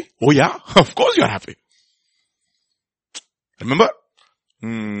 Are you happy? Oh yeah, of course you are happy. Remember?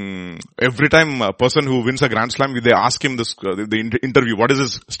 Every time a person who wins a Grand Slam, they ask him this, the interview, what is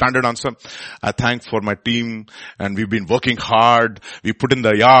his standard answer? I thank for my team, and we've been working hard, we put in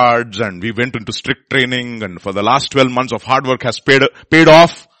the yards, and we went into strict training, and for the last 12 months of hard work has paid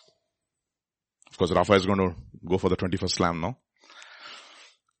off. Of course, Rafa is going to go for the 21st Slam now.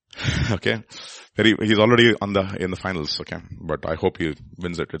 Okay. He's already in the finals, okay. But I hope he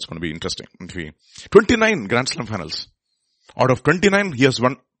wins it. It's going to be interesting. 29 Grand Slam finals. Out of 29, he has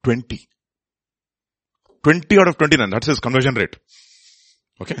won 20. 20 out of 29. That's his conversion rate.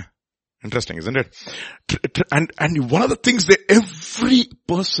 Okay. Interesting, isn't it? And one of the things every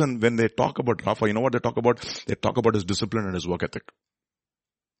person, when they talk about Rafa, you know what they talk about? They talk about his discipline and his work ethic.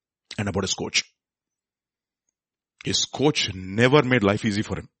 And about his coach. His coach never made life easy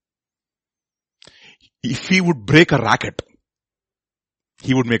for him. If he would break a racket,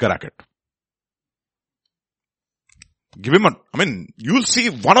 he would make a racket. Give him you'll see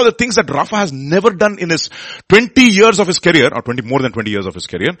one of the things that Rafa has never done in his 20 years of his career, or more than 20 years of his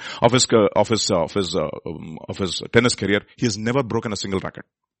career, of his tennis career, he has never broken a single racket.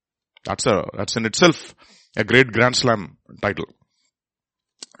 That's in itself a great Grand Slam title.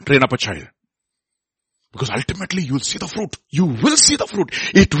 Train up a child. Because ultimately you will see the fruit. You will see the fruit.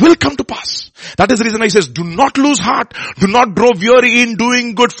 It will come to pass. That is the reason he says, do not lose heart. Do not grow weary in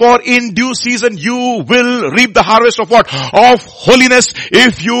doing good, for in due season you will reap the harvest of what? Of holiness,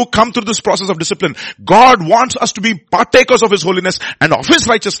 if you come through this process of discipline. God wants us to be partakers of His holiness and of His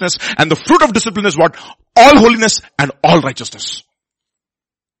righteousness, and the fruit of discipline is what? All holiness and all righteousness.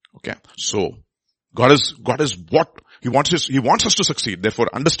 Okay. So, God is what? He wants us to succeed. Therefore,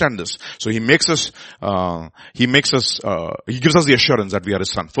 understand this. So He gives us the assurance that we are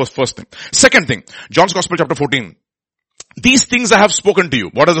His son. First thing. Second thing, John's Gospel chapter 14. These things I have spoken to you.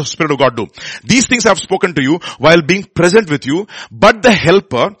 What does the Spirit of God do? These things I have spoken to you while being present with you. But the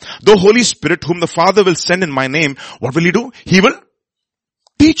Helper, the Holy Spirit, whom the Father will send in my name, what will He do? He will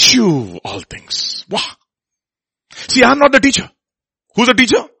teach you all things. Wow. See, I am not the teacher. Who's the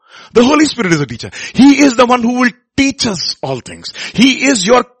teacher? The Holy Spirit is a teacher. He is the one who will teach us all things. He is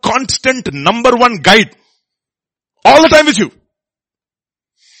your constant number one guide. All the time with you.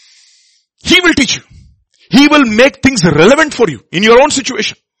 He will teach you. He will make things relevant for you in your own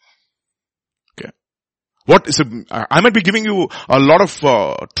situation. Okay. I might be giving you a lot of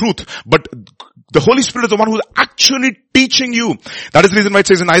truth, but the Holy Spirit is the one who is actually teaching you. That is the reason why it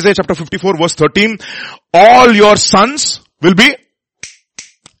says in Isaiah chapter 54 verse 13, all your sons will be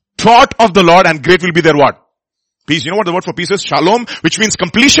taught of the Lord, and great will be their what? Peace. You know what the word for peace is? Shalom, which means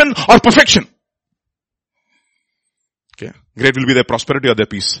completion or perfection. Okay. Great will be their prosperity or their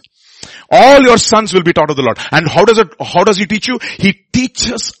peace. All your sons will be taught of the Lord. And how does He teach you? He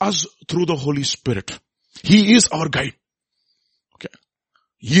teaches us through the Holy Spirit. He is our guide. Okay.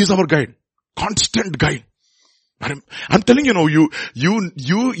 He is our guide. Constant guide. I'm telling you,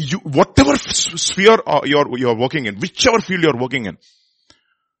 whatever sphere you're working in, whichever field you're working in,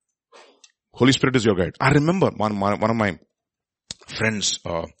 Holy Spirit is your guide. I remember one of my friends,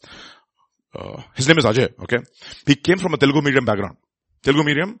 his name is Ajay, okay? He came from a Telugu medium background. Telugu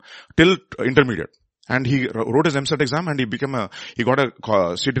medium till intermediate. And he wrote his MSET exam and he got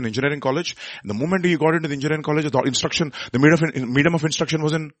a seat in engineering college. And the moment he got into the engineering college, the medium of instruction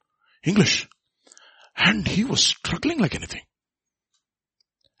was in English. And he was struggling like anything.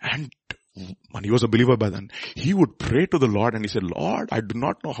 And he was a believer by then. He would pray to the Lord and he said, Lord, I do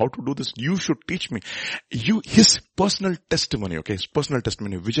not know how to do this. You should teach me. His personal testimony, okay,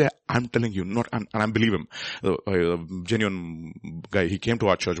 Vijay, I'm telling you, and I believe him. A genuine guy. He came to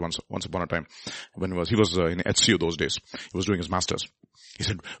our church once upon a time when he was in HCU those days. He was doing his masters. He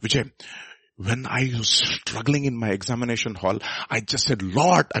said, Vijay, when I was struggling in my examination hall, I just said,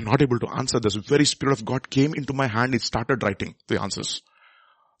 Lord, I'm not able to answer. This very Spirit of God came into my hand. It started writing the answers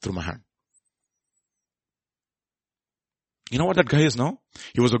through my hand. You know what that guy is now?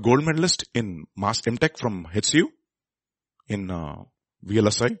 He was a gold medalist in Mass MTech from HCU in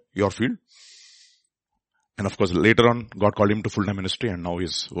VLSI, your field. And of course, later on, God called him to full-time ministry, and now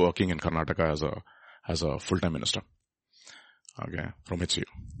he's working in Karnataka as a full-time minister. Okay, from HCU.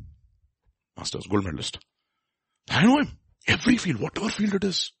 Masters, gold medalist. I know him. Every field, whatever field it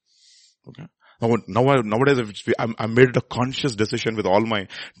is. Okay. Nowadays, I made a conscious decision with all my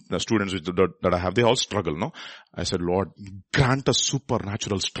students that I have. They all struggle, no? I said, Lord, grant us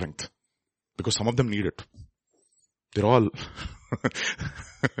supernatural strength. Because some of them need it. They're all,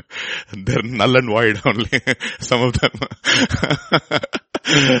 they're null and void only. Some of them.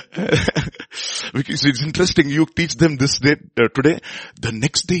 Because it's interesting, you teach them this day, today, the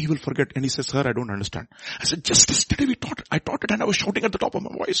next day he will forget. And he says, sir, I don't understand. I said, just yesterday I taught it and I was shouting at the top of my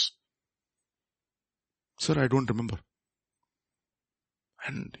voice. Sir, I don't remember.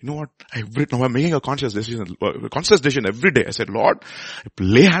 And you know what? Now I'm making a conscious decision every day. I said, Lord, I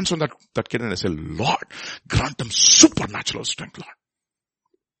lay hands on that kid and I say, Lord, grant them supernatural strength, Lord.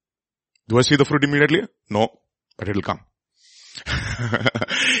 Do I see the fruit immediately? No, but it will come.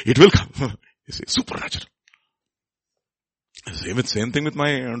 It will come. You see, supernatural. Same thing with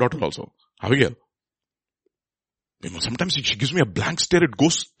my daughter also, Abigail. Sometimes she gives me a blank stare. It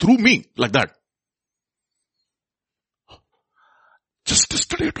goes through me like that. Just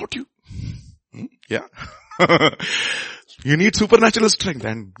yesterday I taught you. Yeah. You need supernatural strength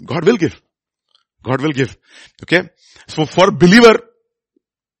and God will give. God will give. Okay. So for believer,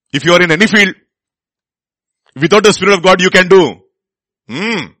 if you are in any field, without the Spirit of God you can do.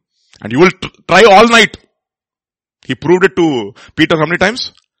 And you will try all night. He proved it to Peter how many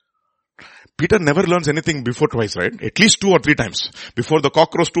times? Peter never learns anything before twice, right? At least 2 or 3 times. Before the cock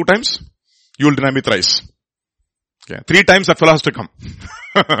crows 2 times, you will deny me thrice. Okay. 3 times that fellow has to come.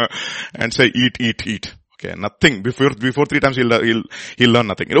 And say, eat. Okay. Nothing. Before 3 times he'll learn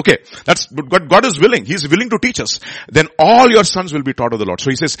nothing. Okay. That's what God is willing. He's willing to teach us. Then all your sons will be taught of the Lord.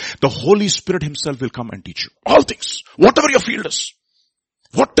 So he says, the Holy Spirit himself will come and teach you. All things. Whatever your field is.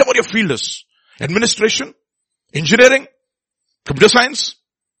 Whatever your field is. Administration. Engineering. Computer science.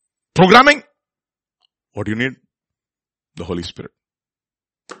 Programming. What do you need? The Holy Spirit.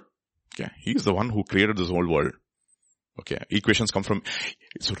 Okay. He is the one who created this whole world. Okay. Equations come from,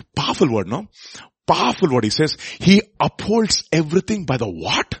 it's a powerful word, no? Powerful word. He says, he upholds everything by the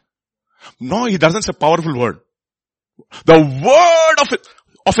what? No, he doesn't say powerful word. The word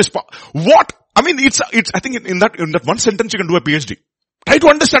of his power. What? I mean, I think in that one sentence you can do a PhD. Try to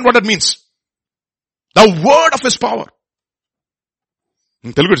understand what that means. The word of his power.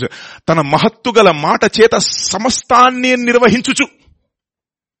 Telugu తన మహత్తు గల మాట చేత సమస్తాన్ని నిర్వహించుచు.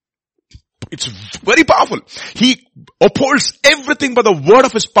 It's very powerful. He upholds everything by the word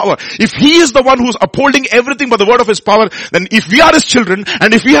of his power. If he is the one who's upholding everything by the word of his power, then if we are his children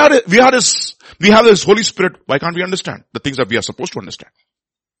and if we have his Holy Spirit, why can't we understand the things that we are supposed to understand?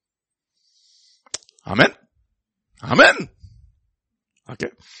 Amen. Amen.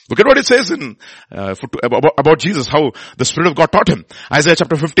 Okay. Look at what it says in, about Jesus, how the Spirit of God taught him. Isaiah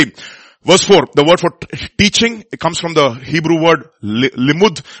chapter 50, verse 4, the word for teaching, it comes from the Hebrew word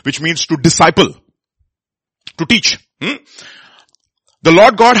limud, which means to disciple, to teach. The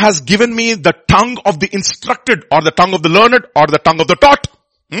Lord God has given me the tongue of the instructed, or the tongue of the learned, or the tongue of the taught.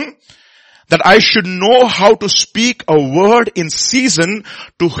 That I should know how to speak a word in season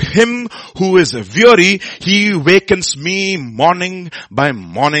to him who is weary. He wakens me morning by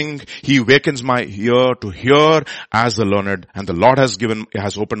morning. He wakens my ear to hear as the learned. And the Lord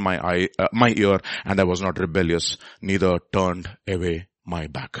has opened my ear, and I was not rebellious, neither turned away my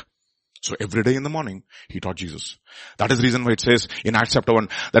back. So every day in the morning, he taught Jesus. That is the reason why it says in Acts chapter 1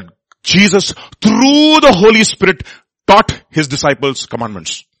 that Jesus, through the Holy Spirit, taught his disciples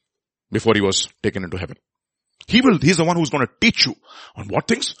commandments before he was taken into heaven. He's the one who's going to teach you on what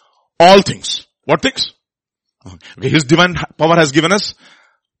things? All things. What things? Okay, his divine power has given us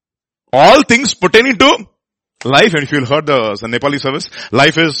all things pertaining to life. And if you heard the Nepali service,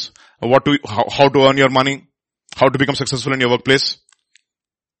 life is how to earn your money, how to become successful in your workplace,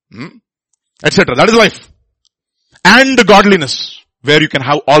 etc. That is life. And godliness, where you can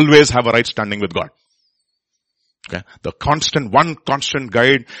always have a right standing with God. Okay. One constant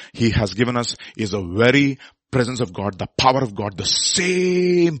guide he has given us is the very presence of God, the power of God. The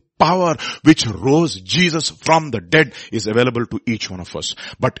same power which rose Jesus from the dead is available to each one of us.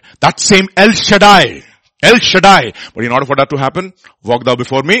 But that same El Shaddai. But in order for that to happen, walk thou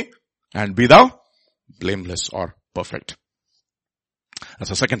before me and be thou blameless or perfect.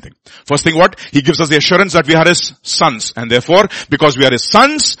 That's the second thing. First thing what? He gives us the assurance that we are his sons. And therefore, because we are his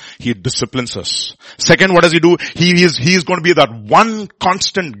sons, he disciplines us. Second, what does he do? He is going to be that one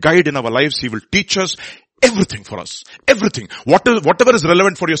constant guide in our lives. He will teach us everything for us. Everything. Whatever is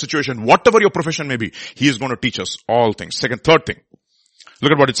relevant for your situation, whatever your profession may be, he is going to teach us all things. Third thing.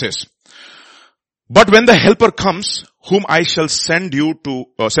 Look at what it says. But when the helper comes, whom I shall send to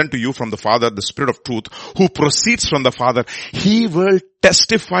you from the Father, the Spirit of truth, who proceeds from the Father, he will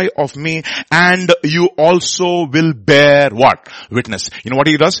testify of me, and you also will bear what? Witness. You know what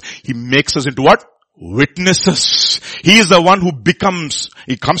he does? He makes us into what? Witnesses. He is the one who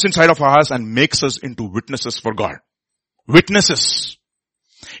he comes inside of us and makes us into witnesses for God. Witnesses.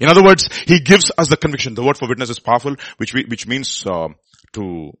 In other words, he gives us the conviction. The word for witness is powerful, which means,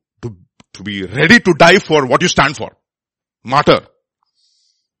 to be ready to die for what you stand for. Martyr.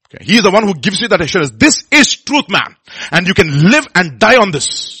 Okay. He is the one who gives you that assurance. This is truth, man. And you can live and die on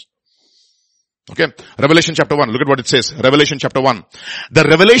this. Okay. Revelation chapter 1. Look at what it says. Revelation chapter 1. The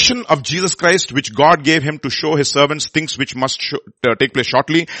revelation of Jesus Christ, which God gave him to show his servants things which must take place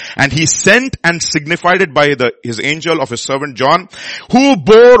shortly. And he sent and signified it by his angel of his servant John, who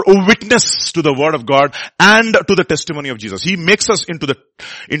bore witness to the word of God and to the testimony of Jesus. He makes us into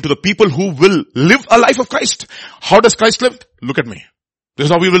the people who will live a life of Christ. How does Christ live? Look at me. This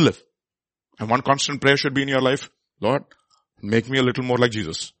is how we will live. And one constant prayer should be in your life. Lord, make me a little more like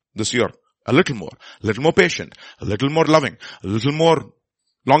Jesus this year. A little more patient, a little more loving, a little more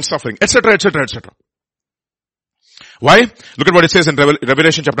long-suffering, etc., etc., etc. Why? Look at what it says in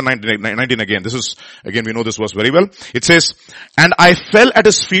Revelation chapter 19 again. This is, again, we know this verse very well. It says, and I fell at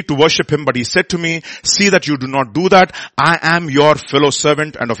his feet to worship him, but he said to me, see that you do not do that. I am your fellow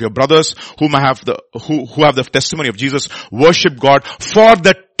servant and of your brothers who have the testimony of Jesus. Worship God, for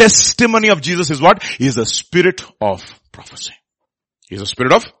the testimony of Jesus is what? He is the spirit of prophecy. He is the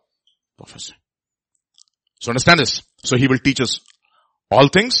spirit of prophecy. So understand this. So he will teach us all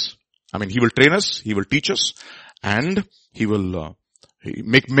things. He will train us, he will teach us, and he will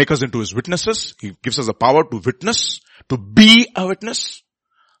make us into his witnesses. He gives us the power to witness, to be a witness.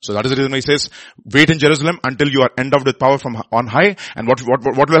 So that is the reason why he says, wait in Jerusalem until you are endowed with power from on high. And what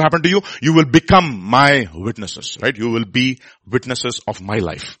will happen to you? You will become my witnesses, right? You will be witnesses of my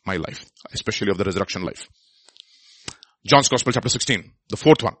life, especially of the resurrection life. John's Gospel chapter 16, the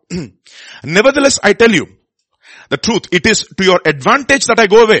fourth one. Nevertheless, I tell you the truth. It is to your advantage that I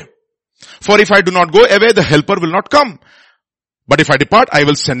go away. For if I do not go away, the helper will not come. But if I depart, I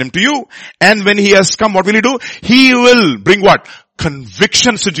will send him to you. And when he has come, what will he do? He will bring what?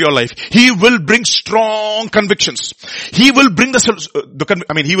 Convictions into your life. He will bring strong convictions. He will bring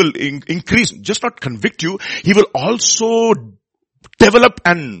he will increase, just not convict you. He will also develop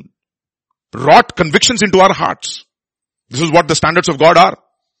and wrought convictions into our hearts. This is what the standards of God are.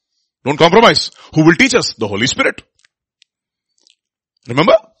 Don't compromise. Who will teach us? The Holy Spirit.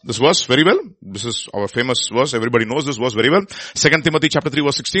 Remember this verse very well. This is our famous verse. Everybody knows this verse very well. 2 Timothy chapter 3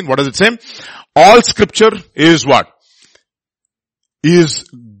 verse 16. What does it say? All scripture is what? Is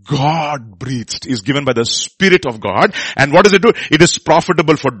God breathed. Is given by the Spirit of God. And what does it do? It is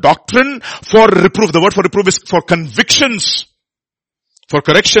profitable for doctrine, for reproof. The word for reproof is for convictions, for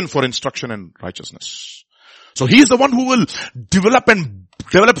correction, for instruction in righteousness. So he is the one who will develop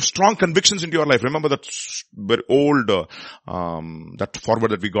strong convictions into your life. Remember that very old, that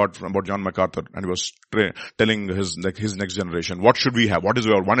forward that we got from about John MacArthur, and he was telling his next generation, what should we have? What is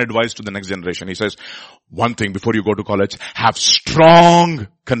your one advice to the next generation? He says, one thing before you go to college, have strong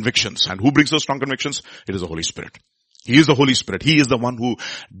convictions. And who brings those strong convictions? It is the Holy Spirit. He is the Holy Spirit. He is the one who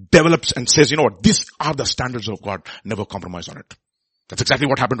develops and says, you know what, these are the standards of God. Never compromise on it. That's exactly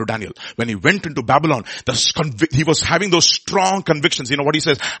what happened to Daniel. When he went into Babylon, he was having those strong convictions. You know what he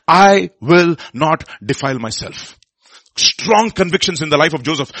says? I will not defile myself. Strong convictions in the life of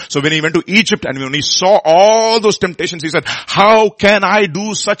Joseph. So when he went to Egypt and when he saw all those temptations, he said, how can I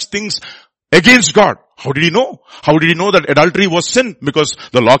do such things against God? How did he know? How did he know that adultery was sin? Because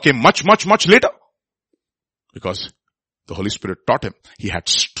the law came much, much, much later. Because the Holy Spirit taught him. He had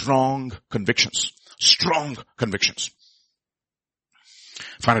strong convictions. Strong convictions.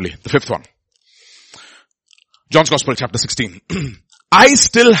 Finally, the fifth one. John's Gospel chapter 16. I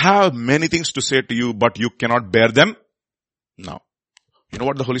still have many things to say to you, but you cannot bear them now. You know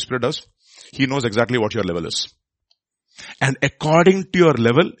what the Holy Spirit does? He knows exactly what your level is. And according to your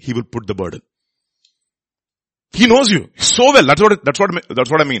level, He will put the burden. He knows you so well. That's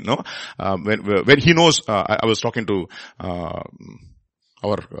what I mean, no? When He knows, I was talking to,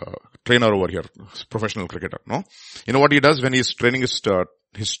 our trainer over here, professional cricketer, no? You know what he does when he's training his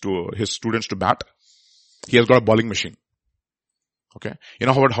students to bat? He has got a bowling machine. Okay. You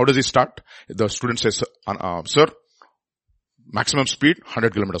know how does he start? The student says, sir, maximum speed,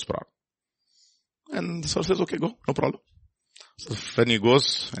 100 kilometers per hour. And the sir says, okay, go, no problem. So when he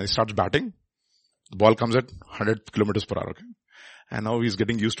goes and he starts batting, the ball comes at 100 kilometers per hour, okay? And now he's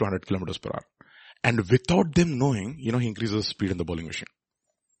getting used to 100 kilometers per hour. And without them knowing, he increases the speed in the bowling machine.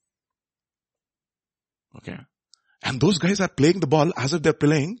 Okay. And those guys are playing the ball as if they're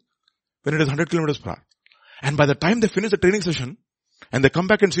playing when it is 100 kilometers per hour. And by the time they finish the training session and they come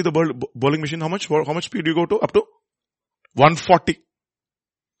back and see the bowling machine, how much speed do you go to? Up to 140.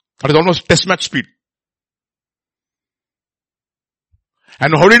 That is almost test match speed.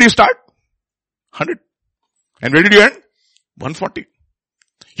 And how did you start? 100. And where did you end? 140.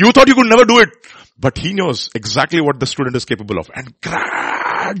 You thought you could never do it. But he knows exactly what the student is capable of. And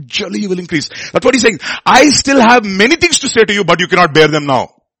gradually he will increase. That's what he's saying. I still have many things to say to you, but you cannot bear them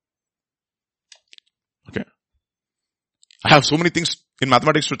now. Okay. I have so many things in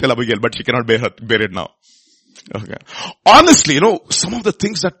mathematics to tell Abigail, but she cannot bear it now. Okay. Honestly, some of the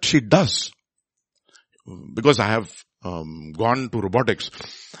things that she does, because I have gone to robotics,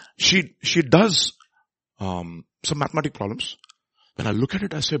 she does some mathematic problems. When I look at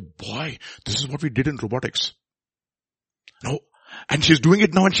it, I say, boy, this is what we did in robotics. No, and she's doing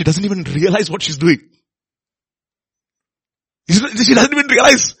it now and she doesn't even realize what she's doing. She doesn't even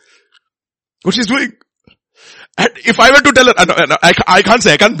realize what she's doing. And if I were to tell her, I can't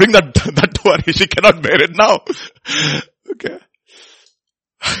say, I can't bring that to her. She cannot bear it now. Okay.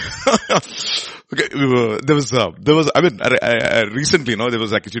 Okay, there was, recently, there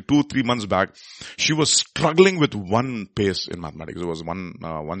was actually 2-3 months back, she was struggling with one pace in mathematics. It was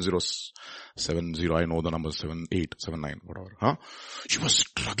 1070, I know the number, 78, 79, whatever, huh? She was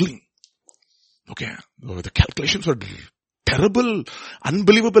struggling. Okay, the calculations were terrible,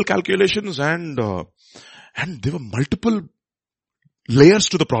 unbelievable calculations, and there were multiple layers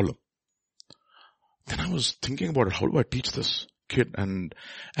to the problem. Then I was thinking about it, how do I teach this kid? And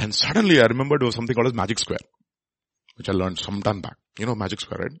suddenly I remembered there was something called as magic square, which I learned some time back. You know magic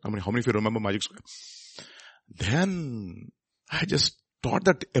square, right? I mean, how many of you remember magic square? Then I just taught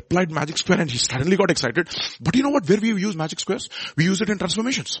that applied magic square, and he suddenly got excited. But you know what? Where we use magic squares? We use it in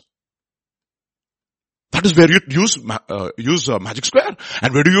transformations. That is where you use magic square.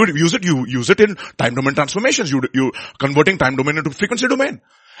 And where do you use it? You use it in time domain transformations. You converting time domain into frequency domain.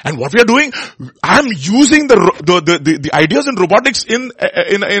 And what we are doing, I'm using the ideas in robotics in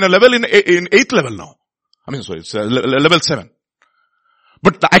a level in 8th level now. I mean, sorry, it's level 7.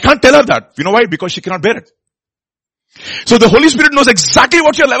 But I can't tell her that. You know why? Because she cannot bear it. So the Holy Spirit knows exactly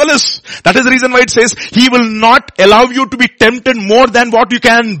what your level is. That is the reason why it says, He will not allow you to be tempted more than what you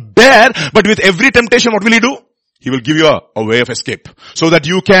can bear, but with every temptation, what will He do? He will give you a way of escape, so that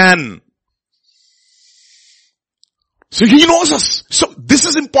you can. So He knows us. So this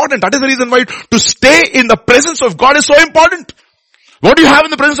is important. That is the reason why to stay in the presence of God is so important. What do you have in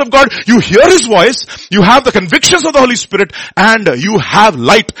the presence of God? You hear His voice, you have the convictions of the Holy Spirit, and you have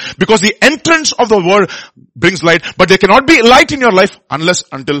light. Because the entrance of the Word brings light, but there cannot be light in your life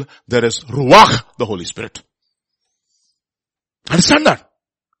until there is Ruach, the Holy Spirit. Understand that?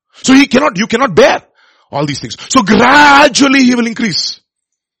 So you cannot bear all these things. So gradually He will increase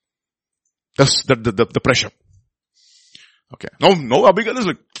the pressure. Okay. No, Abigail is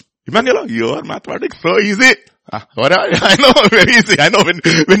like, Emmanuel, your mathematics so easy. I know, very easy. I know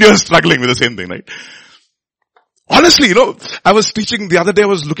when you are struggling with the same thing, right? Honestly, I was teaching the other day, I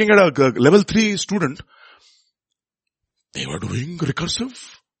was looking at a level 3 student. They were doing recursive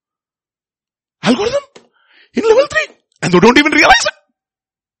algorithm in level 3. And they don't even realize it.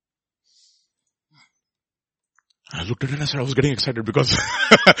 I looked at it and I said, I was getting excited because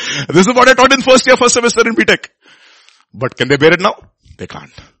this is what I taught in first semester in BTech. But can they bear it now? They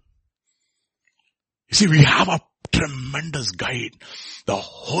can't. You see, we have a tremendous guide, the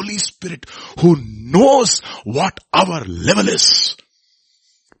Holy Spirit, who knows what our level is.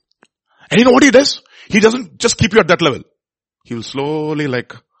 And you know what He does? He doesn't just keep you at that level. He will slowly,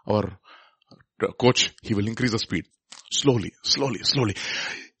 like our coach, He will increase the speed. Slowly.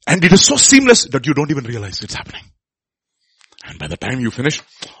 And it is so seamless that you don't even realize it's happening. And by the time you finish,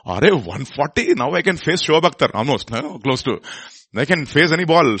 140, now I can face Shoaib Akhtar, almost, close to. I can face any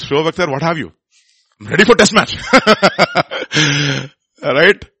ball, Shoaib Akhtar, what have you. I'm ready for test match.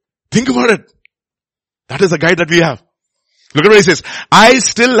 Alright? Think about it. That is the guide that we have. Look at what He says. I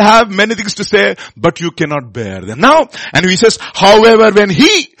still have many things to say, but you cannot bear them. Now, and He says, however, when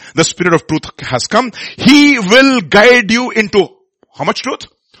He, the Spirit of truth has come, He will guide you into how much truth?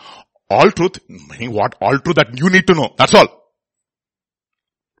 All truth. Meaning what? All truth that you need to know. That's all.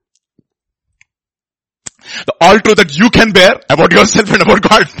 The all truth that you can bear about yourself and about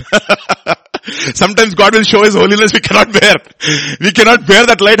God. Sometimes God will show His holiness we cannot bear. We cannot bear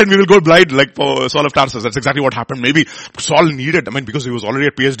that light and we will go blind like Saul of Tarsus. That's exactly what happened. Maybe Saul needed, because he was already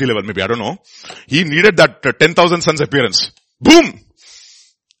at PhD level, maybe, I don't know. He needed that 10,000 suns appearance. Boom!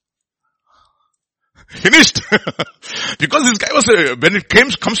 Finished. Because this guy was, when it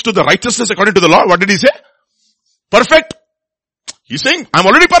comes to the righteousness according to the law, what did he say? Perfect. He's saying, I'm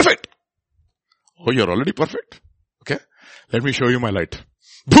already perfect. Oh, you're already perfect? Okay. Let me show you my light.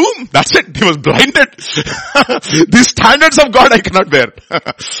 Boom! That's it. He was blinded. These standards of God I cannot bear.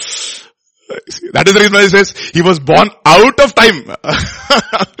 That is the reason why He says, He was born out of time.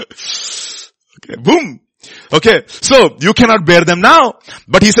 Okay. Boom. Okay. So, you cannot bear them now.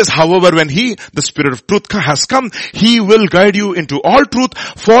 But He says, however, when He, the Spirit of truth has come, He will guide you into all truth,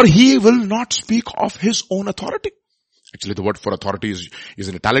 for He will not speak of His own authority. Actually, the word for authority is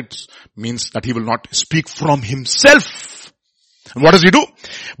in italics, means that He will not speak from Himself. And what does He do?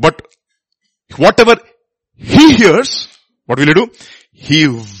 But whatever He hears, what will He do? He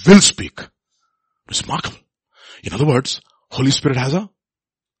will speak. It's remarkable. In other words, Holy Spirit has a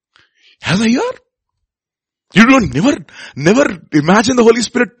ear. You don't never imagine the Holy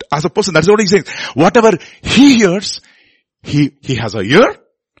Spirit as a person. That's what He's saying. Whatever He hears, He has a ear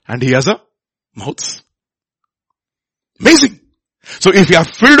and He has a mouth. Amazing. So if we are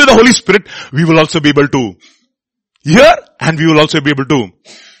filled with the Holy Spirit, we will also be able to hear, and we will also be able to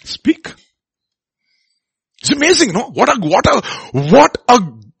speak. It's amazing, no? What a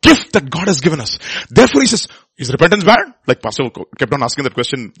gift that God has given us. Therefore he says, is repentance bad? Like Pastor kept on asking that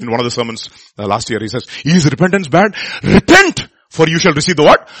question in one of the sermons last year. He says, is repentance bad? Repent, for you shall receive the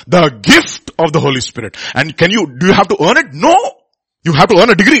what? The gift of the Holy Spirit. And do you have to earn it? No. You have to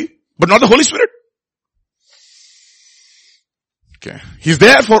earn a degree, but not the Holy Spirit. Okay. He's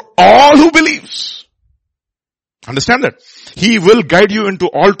there for all who believes. Understand that? He will guide you into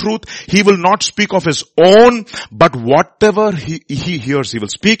all truth. He will not speak of his own, but whatever he hears, he will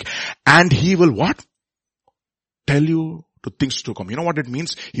speak. And he will what? Tell you the things to come. You know what it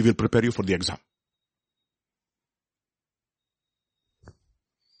means? He will prepare you for the exam.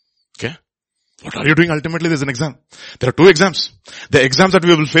 Okay? What are you doing? Ultimately, there's an exam. There are two exams. The exams that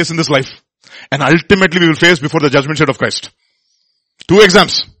we will face in this life. And ultimately we will face before the judgment seat of Christ. Two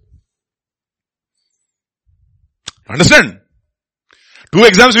exams. Understand? Two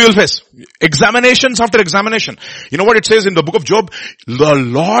exams we will face. Examinations after examination. You know what it says in the book of Job? The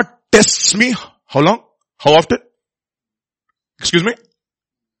Lord tests me. How long? How often? Excuse me?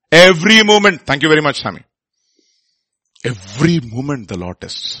 Every moment. Thank you very much, Sammy. Every moment the Lord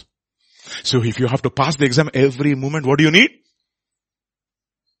tests. So if you have to pass the exam every moment, what do you need?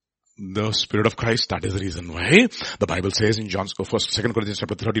 The Spirit of Christ. That is the reason why the Bible says in 2 Corinthians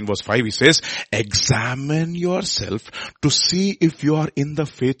chapter 13 verse 5, he says, examine yourself to see if you are in the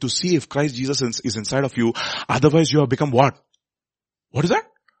faith, to see if Christ Jesus is inside of you. Otherwise you have become what? What is that?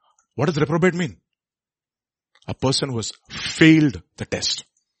 What does reprobate mean? A person who has failed the test.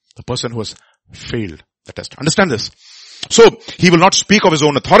 The person who has failed the test. Understand this. So, he will not speak of his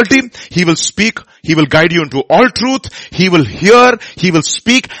own authority. He will speak. He will guide you into all truth. He will hear. He will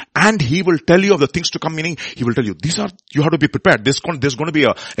speak. And he will tell you of the things to come. Meaning, he will tell you, you have to be prepared. There's going to be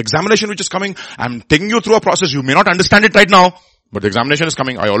a examination which is coming. I'm taking you through a process. You may not understand it right now, but the examination is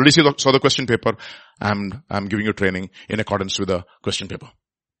coming. I already saw the question paper. I'm giving you training in accordance with the question paper.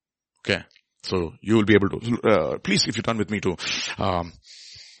 Okay. So, you will be able to, please, if you turn with me to,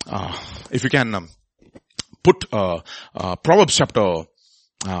 if you can, put Proverbs chapter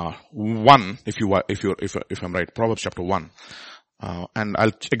 1, if I'm right, Proverbs chapter 1, and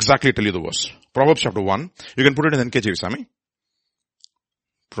I'll exactly tell you the verse. Proverbs chapter 1. You can put it in NKJV, Sammy.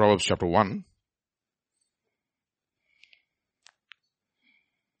 Proverbs chapter 1.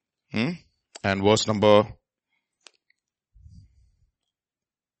 And verse number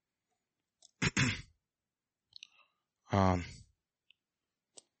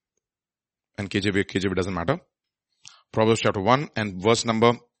and KJV doesn't matter. Proverbs chapter 1 and verse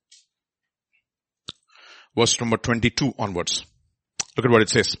number 22 onwards. Look at what it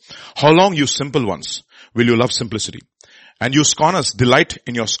says. How long, you simple ones, will you love simplicity? And you scorners delight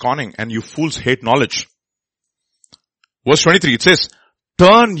in your scorning, and you fools hate knowledge. Verse 23, it says,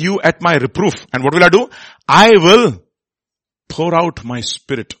 turn you at my reproof, and what will I do? I will pour out my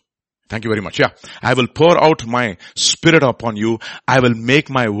spirit. Thank you very much. Yeah. I will pour out my spirit upon you. I will make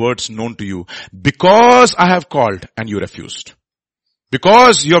my words known to you. Because I have called and you refused.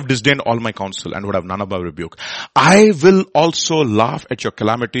 Because you have disdained all my counsel and would have none of my rebuke. I will also laugh at your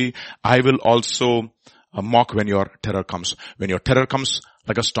calamity. I will also mock when your terror comes. When your terror comes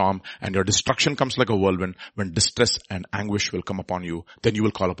like a storm and your destruction comes like a whirlwind, when distress and anguish will come upon you, then you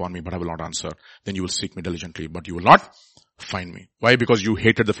will call upon me, but I will not answer. Then you will seek me diligently, but you will not find me. Why? Because you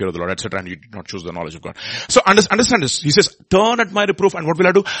hated the fear of the Lord, etc., and you did not choose the knowledge of God. So understand this. He says, turn at my reproof, and what will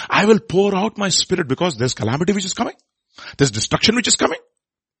I do? I will pour out my spirit, because there's calamity which is coming. There's destruction which is coming.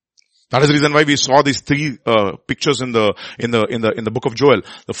 That is the reason why we saw these three pictures in the book of Joel.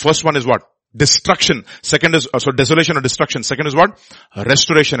 The first one is what? Destruction. Second is desolation or destruction. Second is what?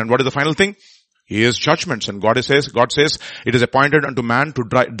 Restoration. And what is the final thing? He is judgments. And God says, it is appointed unto man to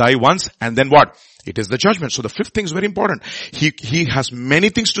die once, and then what? It is the judgment. So the fifth thing is very important. He has many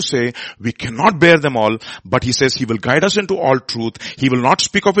things to say. We cannot bear them all, but he says he will guide us into all truth. He will not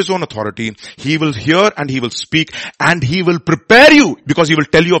speak of his own authority. He will hear and he will speak, and he will prepare you, because he will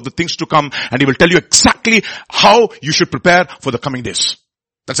tell you of the things to come, and he will tell you exactly how you should prepare for the coming days.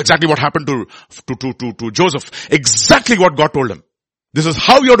 That's exactly what happened to Joseph. Exactly what God told him. This is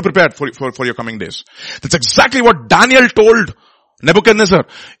how you have to prepare for your coming days. That's exactly what Daniel told Nebuchadnezzar.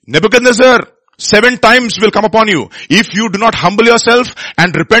 Nebuchadnezzar, 7 times will come upon you. If you do not humble yourself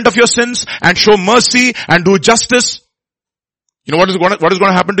and repent of your sins and show mercy and do justice, you know what is going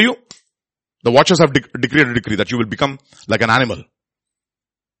to happen to you? The watchers have decreed a decree that you will become like an animal.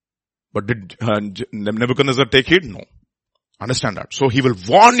 But did Nebuchadnezzar take heed? No. Understand that. So he will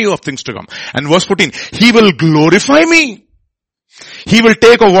warn you of things to come. And verse 14, he will glorify me. He will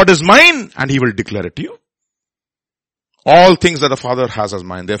take of what is mine and he will declare it to you. All things that the Father has as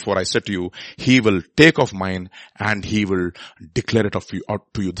mine. Therefore I said to you, he will take of mine and he will declare it out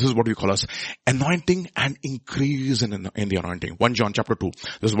to you. This is what we call as anointing and increase in the anointing. 1 John chapter 2.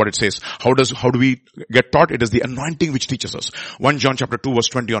 This is what it says. How do we get taught? It is the anointing which teaches us. 1 John chapter 2 verse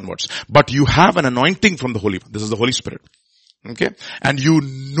 20 onwards. But you have an anointing from the Holy One. This is the Holy Spirit. Okay. And you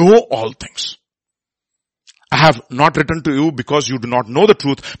know all things. I have not written to you because you do not know the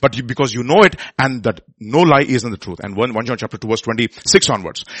truth, but because you know it, and that no lie is in the truth. And 1 John chapter 2 verse 26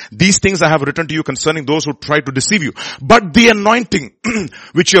 onwards. These things I have written to you concerning those who try to deceive you. But the anointing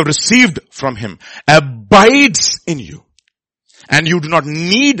which you have received from him abides in you. And you do not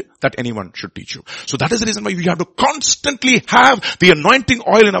need that anyone should teach you. So that is the reason why we have to constantly have the anointing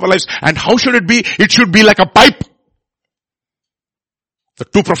oil in our lives. And how should it be? It should be like a pipe. The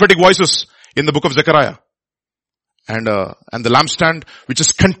two prophetic voices in the book of Zechariah. And the lampstand which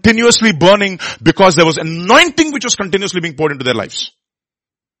is continuously burning because there was anointing which was continuously being poured into their lives.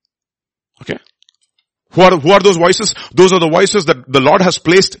 Okay? Who are those voices? Those are the voices that the Lord has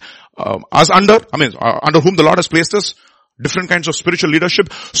placed us under. Under whom the Lord has placed us. Different kinds of spiritual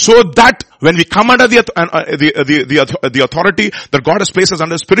leadership, so that when we come under the authority that God has placed us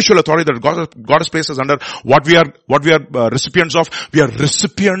under, spiritual authority that God has placed us under, what we are recipients of, we are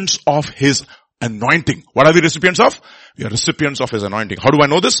recipients of His anointing. What are we recipients of? We are recipients of His anointing. How do I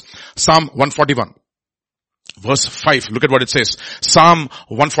know this? Psalm 141 verse 5. Look at what it says. Psalm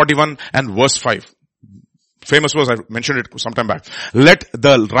 141 and verse 5. Famous verse, I mentioned it sometime back. Let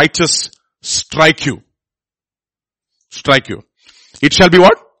the righteous strike you. Strike you. It shall be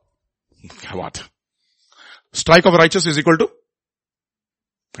what? What? Strike of righteous is equal to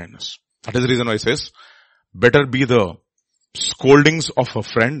kindness. That is the reason why it says, better be the scoldings of a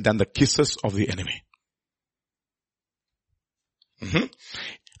friend than the kisses of the enemy.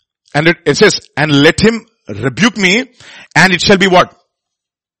 And it says, and let him rebuke me, and it shall be what?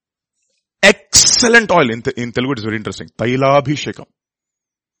 Excellent oil. In Telugu it is very interesting. Tailabhishekam.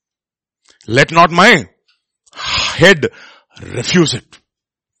 Let not my head refuse it.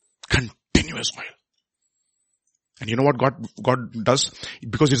 Continuous oil. And you know what God does?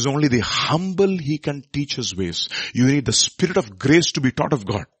 Because it is only the humble He can teach His ways. You need the spirit of grace to be taught of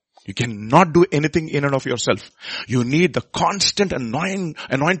God. You cannot do anything in and of yourself. You need the constant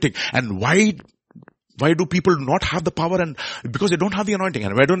anointing. And why do people not have the power? And because they don't have the anointing.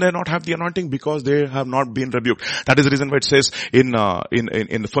 And why don't they not have the anointing? Because they have not been rebuked. That is the reason why it says in the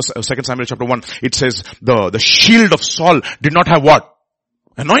 2 Samuel chapter 1, it says the shield of Saul did not have what?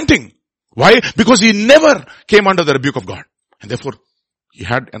 Anointing. Why? Because he never came under the rebuke of God. And therefore, he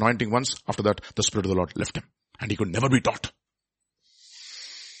had anointing once. After that, the Spirit of the Lord left him. And he could never be taught.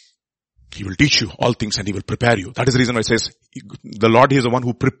 He will teach you all things and He will prepare you. That is the reason why it says, the Lord, He is the one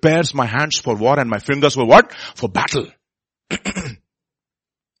who prepares my hands for war and my fingers for what? For battle.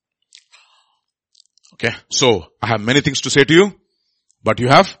 Okay. So, I have many things to say to you, but you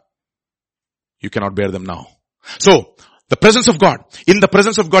cannot bear them now. So, the presence of God. In the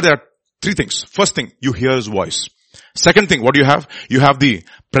presence of God, there are three things. First thing, you hear His voice. Second thing, what do you have? You have the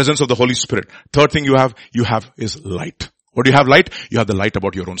presence of the Holy Spirit. Third thing you have His light. What do you have light? You have the light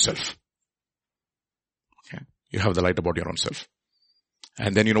about your own self. Okay. You have the light about your own self.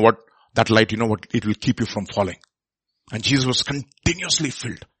 And then you know what? That light, you know what? It will keep you from falling. And Jesus was continuously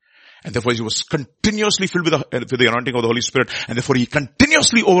filled. And therefore He was continuously filled with the anointing of the Holy Spirit. And therefore He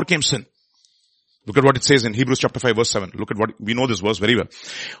continuously overcame sin. Look at what it says in Hebrews chapter 5 verse 7. Look at what, we know this verse very well.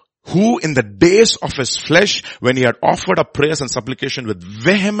 Who in the days of His flesh, when He had offered up prayers and supplication with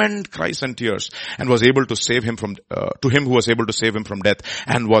vehement cries and tears, and was able to save him from, to Him who was able to save him from death,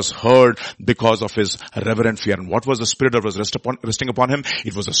 and was heard because of His reverent fear. And what was the spirit that was resting upon Him?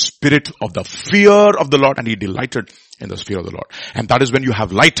 It was a spirit of the fear of the Lord, and He delighted in the fear of the Lord. And that is when you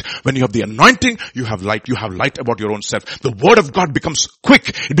have light. When you have the anointing, you have light. You have light about your own self. The word of God becomes quick.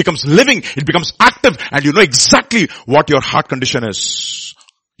 It becomes living. It becomes active. And you know exactly what your heart condition is.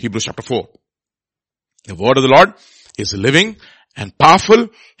 Hebrews chapter 4. The word of the Lord is living and powerful,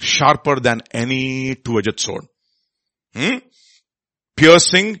 sharper than any two-edged sword.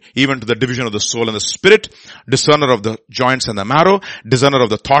 Piercing even to the division of the soul and the spirit, discerner of the joints and the marrow, discerner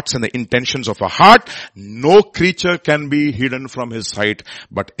of the thoughts and the intentions of a heart. No creature can be hidden from His sight,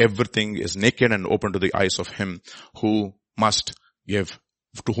 but everything is naked and open to the eyes of Him to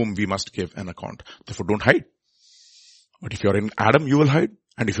whom we must give an account. Therefore don't hide. But if you are in Adam, you will hide.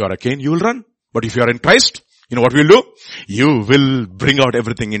 And if you are a Cain, you will run. But if you are in Christ, you know what we'll do? You will bring out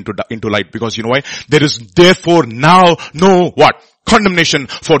everything into light. Because you know why? There is therefore now no what? Condemnation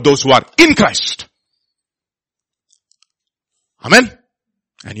for those who are in Christ. Amen?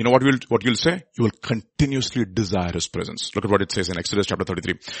 And you know what you'll say? You will continuously desire His presence. Look at what it says in Exodus chapter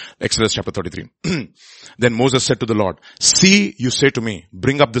 33. Exodus chapter 33. Then Moses said to the Lord, see, you say to me,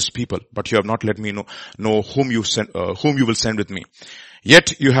 bring up this people, but you have not let me know whom you will send with me.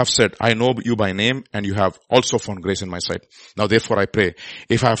 Yet you have said, I know you by name, and you have also found grace in my sight. Now therefore I pray,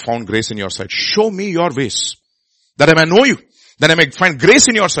 if I have found grace in your sight, show me your ways, that I may know you, that I may find grace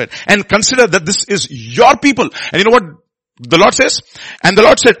in your sight, and consider that this is your people. And you know what the Lord says? And the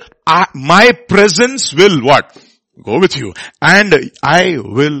Lord said, my presence will what? Go with you, and I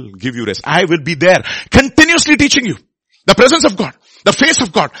will give you rest. I will be there, continuously teaching you the presence of God, the face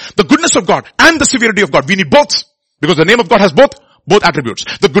of God, the goodness of God, and the severity of God. We need both, because the name of God has both attributes.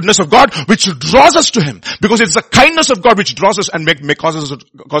 The goodness of God, which draws us to Him, because it's the kindness of God which draws us and causes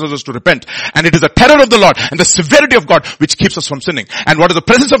us to repent. And it is the terror of the Lord and the severity of God which keeps us from sinning. And what does the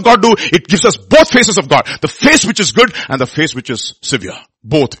presence of God do? It gives us both faces of God. The face which is good and the face which is severe.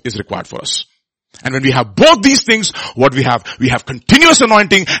 Both is required for us. And when we have both these things, we have continuous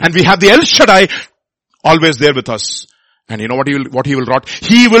anointing, and we have the El Shaddai always there with us. And you know what he will wrought?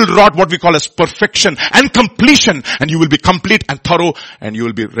 He will wrought what we call as perfection and completion. And you will be complete and thorough, and you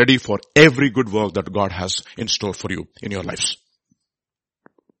will be ready for every good work that God has in store for you in your lives.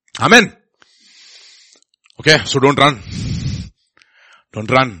 Amen. Okay, so don't run.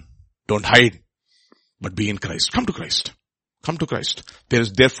 Don't run. Don't hide. But be in Christ. Come to Christ. Come to Christ. There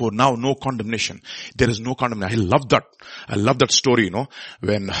is therefore now no condemnation. There is no condemnation. I love that story,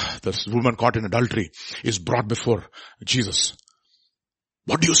 when this woman caught in adultery is brought before Jesus.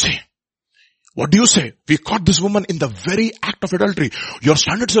 What do you say? What do you say? We caught this woman in the very act of adultery. Your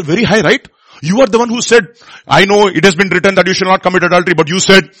standards are very high, right? You are the one who said, I know it has been written that you shall not commit adultery, but you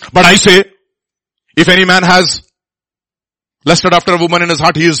said, but I say, if any man has lusted after a woman in his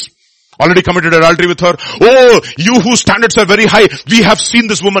heart, he is already committed adultery with her. Oh, you whose standards are very high, we have seen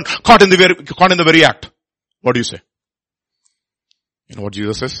this woman caught in the very act. What do you say? You know what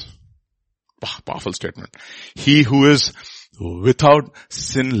Jesus says? Powerful statement. He who is without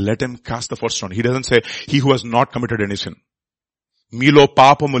sin, let him cast the first stone. He doesn't say, he who has not committed any sin. Milo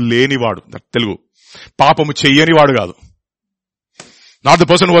papamu leni vadu. That Telugu. Papamu cheyyani vadu kaadu. Not the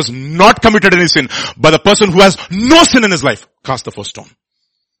person who has not committed any sin, but the person who has no sin in his life. Cast the first stone.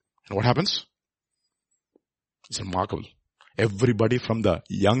 And what happens? It's remarkable. Everybody from the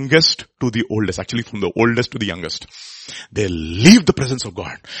youngest to the oldest, actually from the oldest to the youngest, they leave the presence of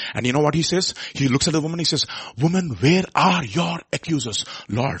God. And you know what he says? He looks at the woman, he says, woman, where are your accusers?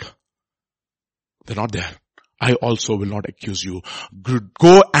 Lord, they're not there. I also will not accuse you.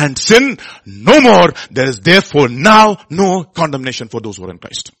 Go and sin no more. There is therefore now no condemnation for those who are in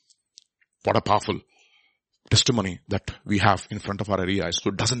Christ. What a powerful testimony that we have in front of our eyes. So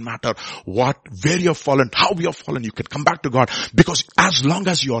it doesn't matter where you have fallen, how we have fallen, you can come back to God, because as long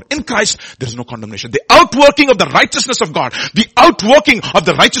as you are in Christ, there is no condemnation. The outworking of the righteousness of God,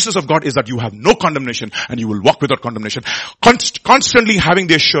 is that you have no condemnation and you will walk without condemnation, constantly having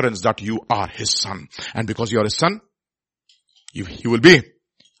the assurance that you are His son. And because you are His son, He will be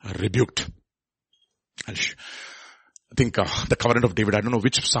rebuked. I think the covenant of David, I don't know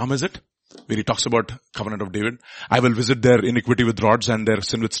which psalm is it, where he talks about covenant of David. I will visit their iniquity with rods and their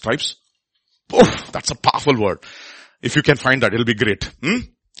sin with stripes. Oh, that's a powerful word. If you can find that, it'll be great.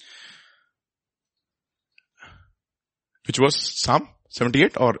 Which was Psalm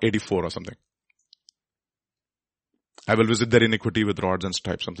 78 or 84 or something? I will visit their iniquity with rods and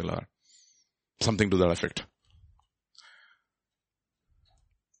stripes, something like that. Something to that effect.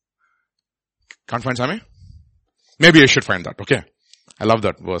 Can't find Sami? Maybe I should find that, okay? I love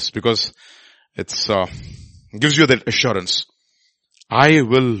that verse because it's gives you that assurance. I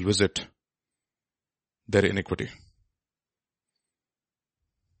will visit their iniquity.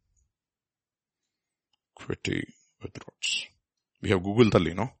 Iniquity with rods. We have Google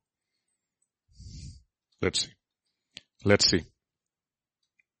Tali, no? Let's see.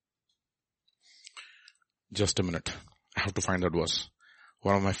 Just a minute. I have to find that verse.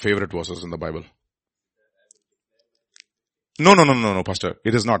 One of my favorite verses in the Bible. No, Pastor.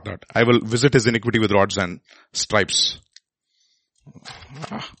 It is not that. I will visit his iniquity with rods and stripes.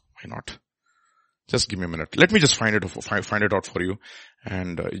 Why not? Just give me a minute. Let me just find it out for you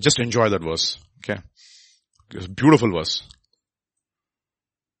and just enjoy that verse. Okay. It's a beautiful verse.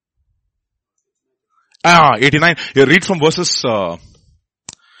 89. You read from verses, from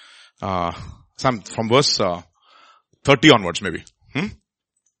verse 30 onwards maybe.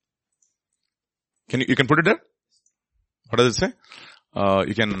 You can put it there? What does it say?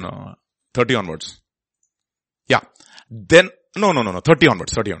 You can, 30 onwards. Yeah. Then, no, 30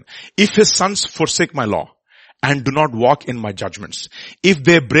 onwards. If his sons forsake my law and do not walk in my judgments, if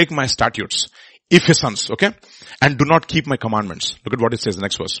they break my statutes, if his sons, okay, and do not keep my commandments. Look at what it says in the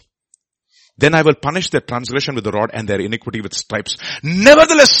next verse. Then I will punish their transgression with the rod and their iniquity with stripes.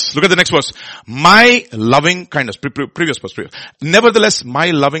 Nevertheless, look at the next verse. My loving kindness, previous verse. Nevertheless,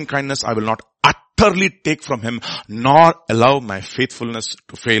 my loving kindness I will not utterly take from him, nor allow my faithfulness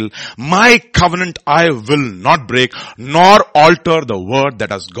to fail. My covenant I will not break, nor alter the word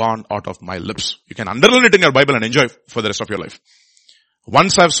that has gone out of my lips. You can underline it in your Bible and enjoy for the rest of your life.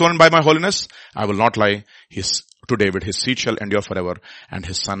 Once I have sworn by my holiness, I will not lie. To David, his seed shall endure forever, and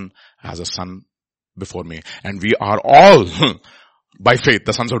his son as a son before me. And we are all, by faith,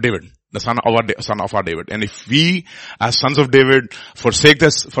 the sons of David, the son of our David. And if we, as sons of David, forsake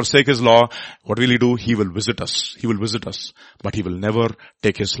his law, what will he do? He will visit us. He will visit us. But he will never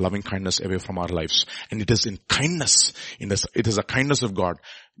take his loving kindness away from our lives. And it is in kindness, it is a kindness of God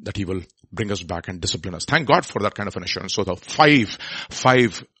that he will bring us back and discipline us. Thank God for that kind of an assurance. So the five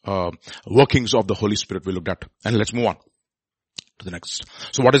workings of the Holy Spirit we looked at. And let's move on to the next.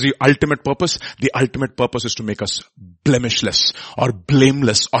 So what is the ultimate purpose? The ultimate purpose is to make us blemishless or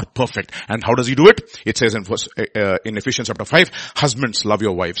blameless or perfect. And how does he do it? It says in Ephesians chapter 5, husbands, love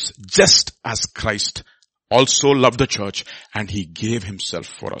your wives, just as Christ also loved the church and he gave himself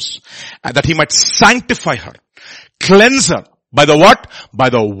for us, and that he might sanctify her, cleanse her. By the what? By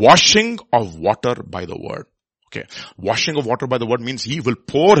the washing of water by the word. Okay. Washing of water by the word means he will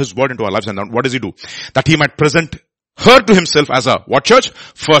pour his word into our lives. And then what does he do? That he might present her to himself as a what church?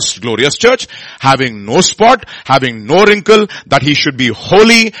 First glorious church, having no spot, having no wrinkle, that he should be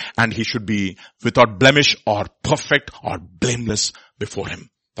holy and he should be without blemish or perfect or blameless before him.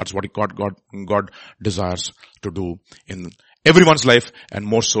 That's what God desires to do in everyone's life, and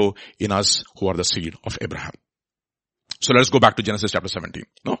more so in us who are the seed of Abraham. So let's go back to Genesis chapter 17.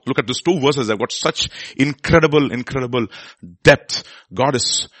 No, look at these two verses. They've got such incredible depth. God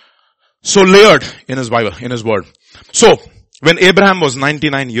is so layered in his Bible, in his word. So, when Abraham was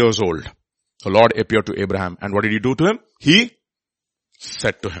 99 years old, the Lord appeared to Abraham. And what did he do to him? He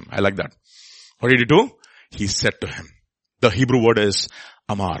said to him. I like that. What did he do? He said to him. The Hebrew word is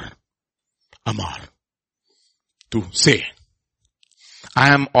Amar. Amar. To say.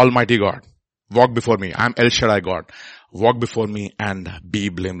 I am Almighty God. Walk before me. I am El Shaddai God. Walk before me and be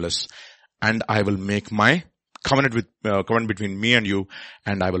blameless. And I will make my covenant between me and you,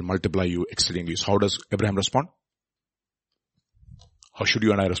 and I will multiply you exceedingly. So how does Abraham respond? How should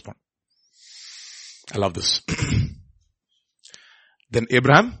you and I respond? I love this. Then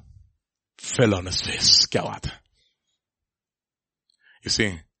Abraham fell on his face. Kya baat hai? You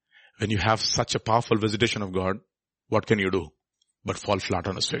see, when you have such a powerful visitation of God, what can you do but fall flat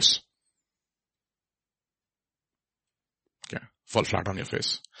on his face? Okay, fall flat on your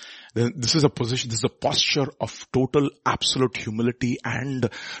face. Then this is a posture of total absolute humility and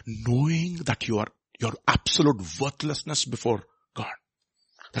knowing that your absolute worthlessness before God.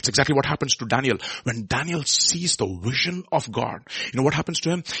 That's exactly what happens to Daniel. When Daniel sees the vision of God, you know what happens to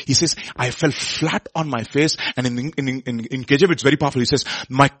him? He says, I fell flat on my face. And in KJV it's very powerful. He says,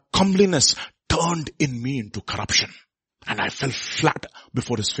 my comeliness turned in me into corruption. And I fell flat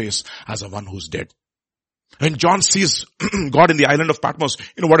before his face as a one who's dead. When John sees God in the island of Patmos,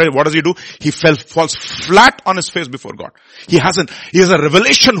 you know what does he do? He falls flat on his face before God. He has a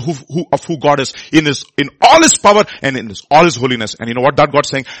revelation of who God is in all his power and in all his holiness. And you know what that God's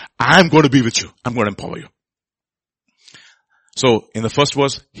saying? I'm going to be with you. I'm going to empower you. So in the first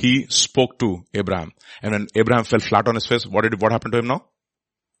verse, he spoke to Abraham. And when Abraham fell flat on his face, what happened to him now?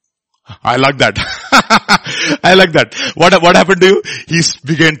 I like that. I like that. What happened to you? He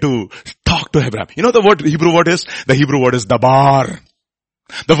began to talk to Abraham. You know the Hebrew word is dabar.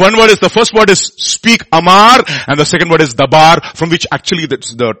 The first word is speak, amar, and the second word is dabar, from which actually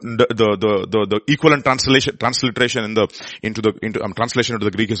that's the equivalent translation into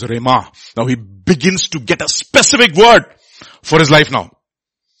the Greek is rema. Now he begins to get a specific word for his life now.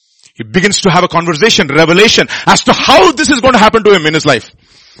 He begins to have a conversation, revelation as to how this is going to happen to him in his life.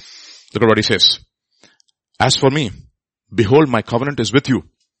 Look at what he says. As for me, behold, my covenant is with you,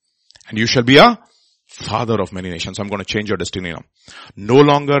 and you shall be a father of many nations. I'm going to change your destiny now. No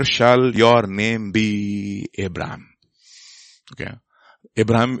longer shall your name be Abraham. Okay.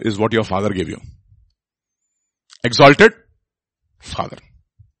 Abraham is what your father gave you. Exalted father.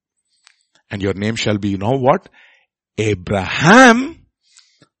 And your name shall be now what? Abraham.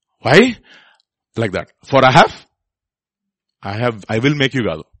 Why? Like that. For I will make you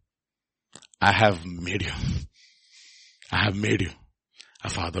God. I have made you. I have made you a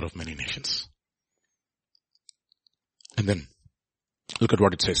father of many nations. And then, look at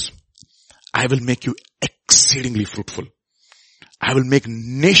what it says. I will make you exceedingly fruitful. I will make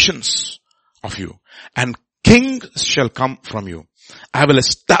nations of you, and kings shall come from you. I will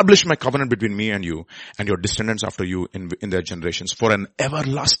establish my covenant between me and you and your descendants after you in their generations, for an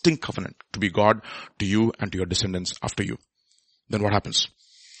everlasting covenant to be God to you and to your descendants after you. Then what happens?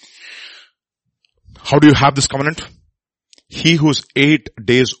 How do you have this covenant? He who is 8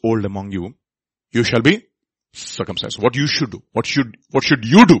 days old among you, you shall be circumcised. What you should do? What should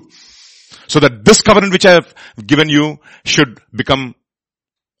you do? So that this covenant which I have given you should become,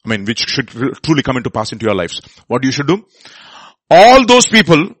 which should truly come into pass into your lives. What you should do? All those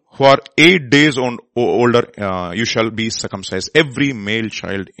people who are 8 days older, you shall be circumcised. Every male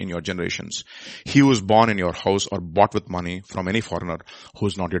child in your generations. He who is born in your house or bought with money from any foreigner who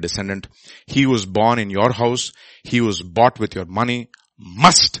is not your descendant. He who is born in your house, he who is bought with your money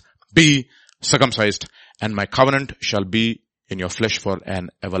must be circumcised. And my covenant shall be in your flesh for an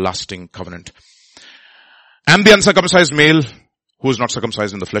everlasting covenant. And the uncircumcised male who is not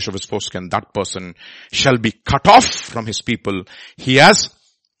circumcised in the flesh of his foreskin, that person shall be cut off from his people. He has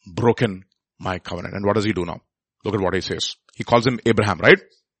broken my covenant. And what does he do now? Look at what he says. He calls him Abraham, right?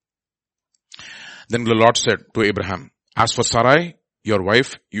 Then the Lord said to Abraham, as for Sarai, your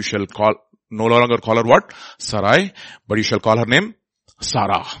wife, you shall no longer call her what? Sarai, but you shall call her name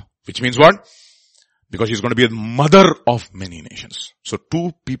Sarah. Which means what? Because she's going to be a mother of many nations. So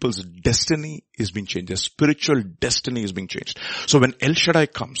two people's destiny is being changed. Their spiritual destiny is being changed. So when El Shaddai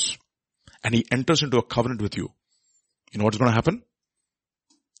comes and he enters into a covenant with you, you know what's going to happen?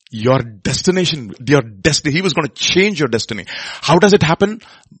 Your destiny, he was going to change your destiny. How does it happen?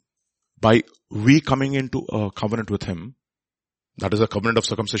 By we coming into a covenant with him. That is a covenant of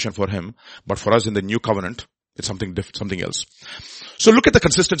circumcision for him. But for us in the new covenant, it's something else. So look at the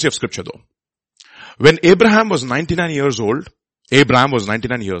consistency of scripture though. When Abraham was 99 years old,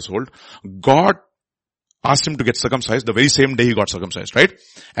 God asked him to get circumcised the very same day he got circumcised, right?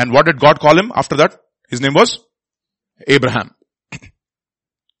 And what did God call him after that? His name was Abraham.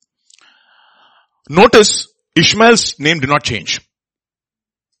 Notice, Ishmael's name did not change.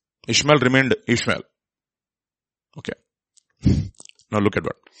 Ishmael remained Ishmael. Okay. Now look at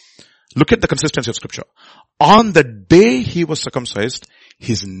the consistency of scripture. On the day he was circumcised,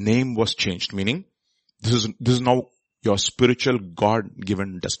 his name was changed, meaning this is now your spiritual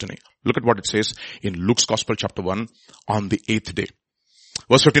God-given destiny. Look at what it says in Luke's Gospel chapter 1 on the 8th day.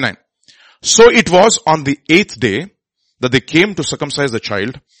 Verse 59. So it was on the 8th day that they came to circumcise the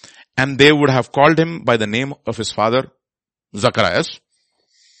child, and they would have called him by the name of his father, Zacharias.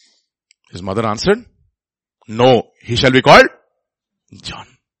 His mother answered, no, he shall be called John.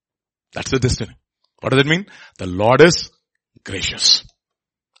 That's the destiny. What does it mean? The Lord is gracious.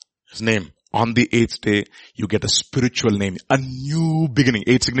 His name. On the 8th day, you get a spiritual name, a new beginning.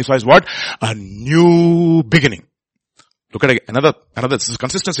 8 signifies what? A new beginning. Look at another, this is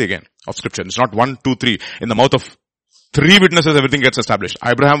consistency again of scripture. It's not 1, 2, 3. In the mouth of 3 witnesses, everything gets established.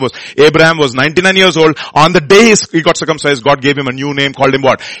 Abraham was 99 years old. On the day he got circumcised, God gave him a new name, called him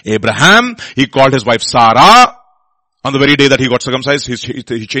what? Abraham. He called his wife Sarah. On the very day that he got circumcised,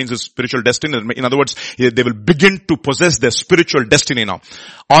 he changed his spiritual destiny. In other words, they will begin to possess their spiritual destiny now.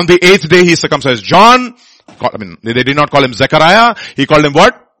 On the 8th day, he circumcised John. They did not call him Zechariah. He called him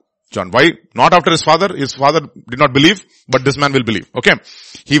what? John. Why? Not after his father. His father did not believe, but this man will believe. Okay.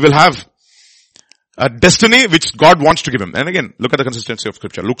 He will have a destiny which God wants to give him. And again, look at the consistency of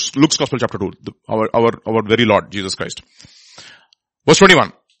scripture. Luke's Gospel chapter 2. Our very Lord, Jesus Christ. Verse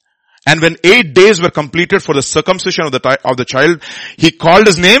 21. And when 8 days were completed for the circumcision of the child, he called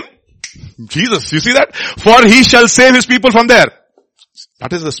his name Jesus. You see that? For he shall save his people from there.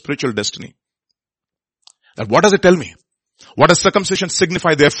 That is the spiritual destiny. And what does it tell me? What does circumcision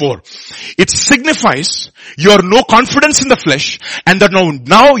signify therefore? It signifies your no confidence in the flesh, and that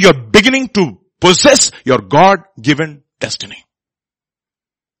now you're beginning to possess your God-given destiny.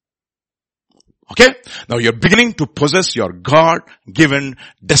 Okay? Now you're beginning to possess your God-given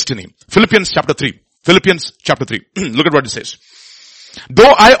destiny. Philippians chapter 3. Look at what it says.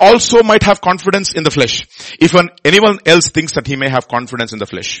 Though I also might have confidence in the flesh. If anyone else thinks that he may have confidence in the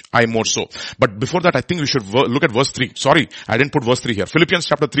flesh, I more so. But before that, I think we should look at verse 3. Sorry, I didn't put verse 3 here. Philippians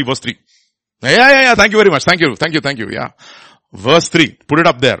chapter 3 verse 3. Yeah. Thank you very much. Thank you. Yeah. Verse 3. Put it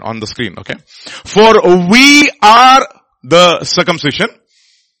up there on the screen. Okay. For we are the circumcision.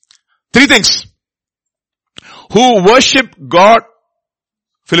 3 things. Who worship God.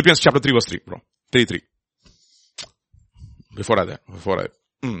 Philippians chapter 3 verse 3, bro. 3.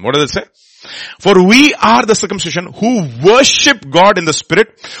 What does it say? For we are the circumcision who worship God in the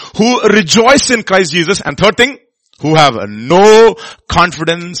spirit, who rejoice in Christ Jesus, and third thing, who have no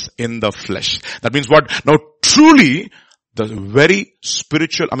confidence in the flesh. That means what? Now truly, the very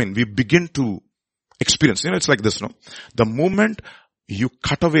spiritual, we begin to experience, it's like this, no? The moment you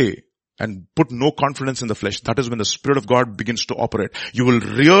cut away and put no confidence in the flesh, that is when the Spirit of God begins to operate. You will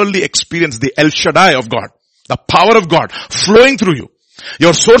really experience the El Shaddai of God, the power of God flowing through you.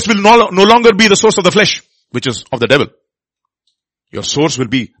 Your source will no longer be the source of the flesh, which is of the devil. Your source will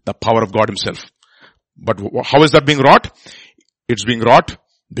be the power of God himself. But how is that being wrought? It's being wrought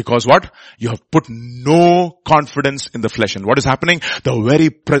because what? You have put no confidence in the flesh. And what is happening?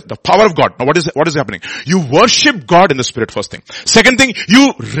 The power of God. Now what is happening? You worship God in the Spirit, first thing. Second thing,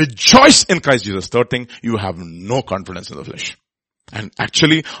 you rejoice in Christ Jesus. Third thing, you have no confidence in the flesh. And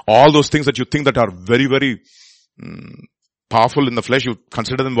actually, all those things that you think that are very, very powerful in the flesh, you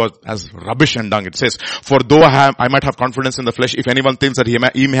consider them as rubbish and dung. It says, for though I might have confidence in the flesh, if anyone thinks that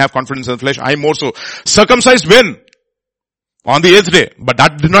he may have confidence in the flesh, I more so. Circumcised when? On the 8th day. But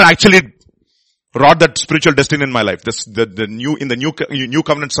that did not actually wrought that spiritual destiny in my life. The new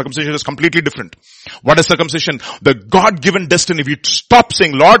covenant circumcision is completely different. What is circumcision? The God-given destiny. If you stop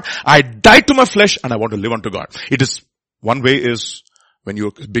saying, Lord, I died to my flesh and I want to live unto God. It is, one way is when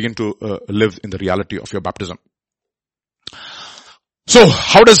you begin to live in the reality of your baptism. So,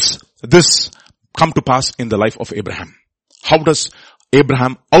 how does this come to pass in the life of Abraham? How does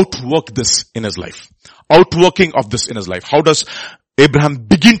Abraham outwork this in his life? Outworking of this in his life. How does Abraham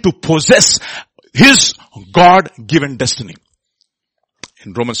begin to possess his God-given destiny?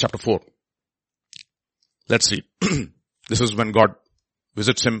 In Romans chapter 4. Let's see. This is when God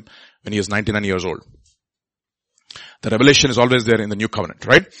visits him when he is 99 years old. The revelation is always there in the new covenant,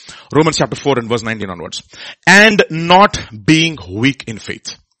 right? Romans chapter 4 and verse 19 onwards. And not being weak in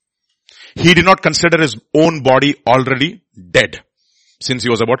faith. He did not consider his own body already dead, since he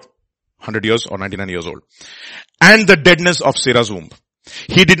was about 100 years or 99 years old. And the deadness of Sarah's womb.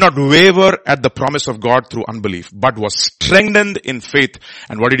 He did not waver at the promise of God through unbelief, but was strengthened in faith.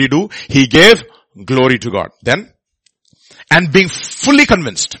 And what did he do? He gave glory to God. Then, and being fully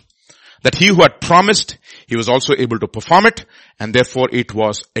convinced that he who had promised, he was also able to perform it, and therefore it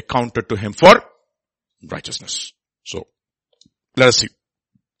was accounted to him for righteousness. So, let us see.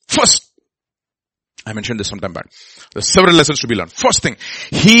 First, I mentioned this sometime back. There's several lessons to be learned. First thing,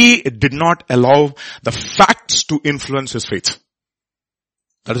 he did not allow the facts to influence his faith.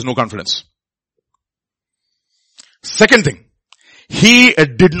 That is no confidence. Second thing, he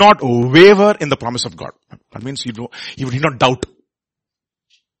did not waver in the promise of God. That means he did not doubt.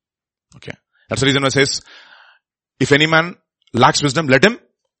 Okay. That's the reason why it says, if any man lacks wisdom, let him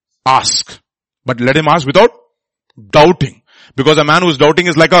ask. But let him ask without doubting. Because a man who is doubting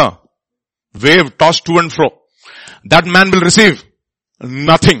is like a wave tossed to and fro. That man will receive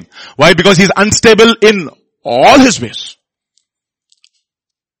nothing. Why? Because he is unstable in all his ways.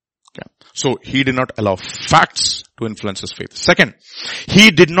 Okay. So he did not allow facts to influence his faith. Second,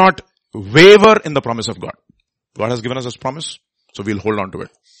 he did not waver in the promise of God. God has given us his promise, so we'll hold on to it.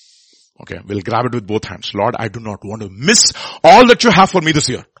 Okay, we'll grab it with both hands. Lord, I do not want to miss all that you have for me this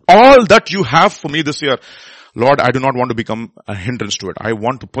year. All that you have for me this year. Lord, I do not want to become a hindrance to it. I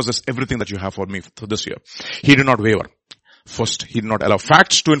want to possess everything that you have for me for this year. He did not waver. First, he did not allow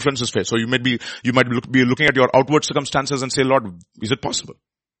facts to influence his faith. So you might be looking at your outward circumstances and say, Lord, is it possible?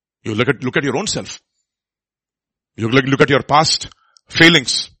 You look at your own self. You look at your past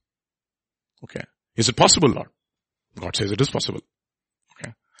failings. Okay. Is it possible, Lord? God says it is possible.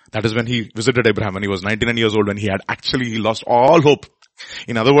 Okay. That is when he visited Abraham when he was 99 years old, when he lost all hope.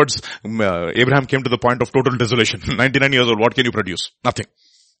 In other words, Abraham came to the point of total desolation. 99 years old, what can you produce? Nothing.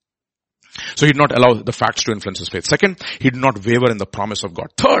 So he did not allow the facts to influence his faith. Second, he did not waver in the promise of God.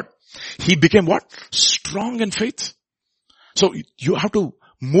 Third, he became what? Strong in faith. So you have to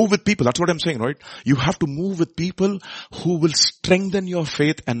move with people. That's what I'm saying, right? You have to move with people who will strengthen your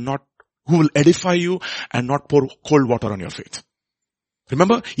faith and who will edify you and not pour cold water on your faith.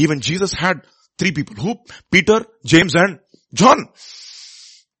 Remember, even Jesus had 3 people. Who? Peter, James and John.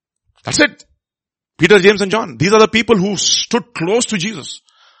 That's it. Peter, James and John. These are the people who stood close to Jesus.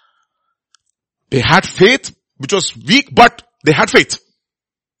 They had faith, which was weak, but they had faith.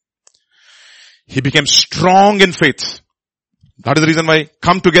 He became strong in faith. That is the reason why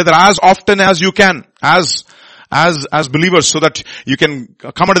come together as often as you can, as believers, so that you can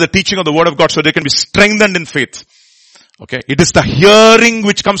come under the teaching of the word of God, so they can be strengthened in faith. Okay. It is the hearing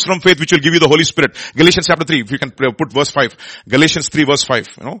which comes from faith which will give you the Holy Spirit. Galatians chapter 3, if you can put verse 5. Galatians 3 verse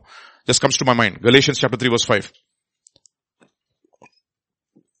 5, just comes to my mind. Galatians chapter 3 verse 5.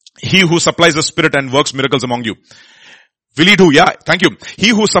 He who supplies the Spirit and works miracles among you. Will he do? Yeah, thank you. He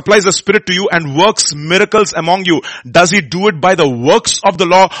who supplies the Spirit to you and works miracles among you, does he do it by the works of the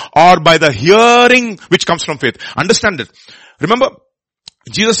law or by the hearing which comes from faith? Understand it. Remember,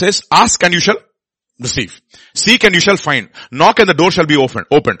 Jesus says, ask and you shall receive. Seek and you shall find. Knock and the door shall be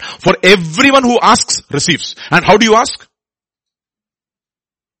opened. For everyone who asks, receives. And how do you ask?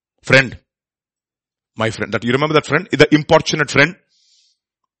 Friend. My friend. That you remember that friend? The importunate friend?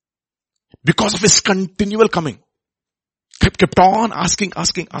 Because of his continual coming. Kept on asking.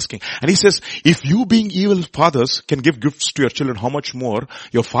 And he says, if you being evil fathers can give gifts to your children, how much more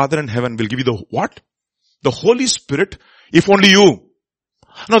your Father in heaven will give you the what? The Holy Spirit, if only you.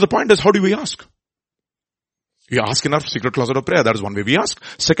 Now the point is, how do we ask? We ask in our secret closet of prayer. That is one way we ask.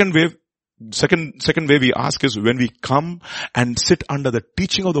 Second way we ask is when we come and sit under the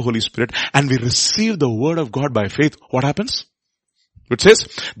teaching of the Holy Spirit and we receive the word of God by faith. What happens? It says,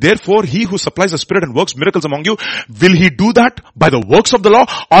 therefore he who supplies the Spirit and works miracles among you, will he do that by the works of the law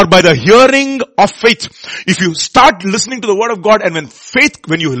or by the hearing of faith? If you start listening to the word of God and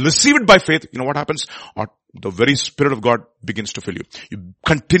when you receive it by faith, you know what happens? Or the very Spirit of God begins to fill you. You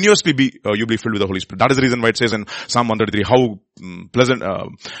continuously you'll be filled with the Holy Spirit. That is the reason why it says in Psalm 133, how pleasant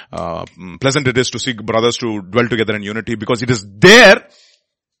it is to see brothers to dwell together in unity, because it is there.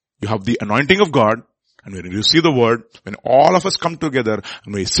 You have the anointing of God. And when we receive the word, when all of us come together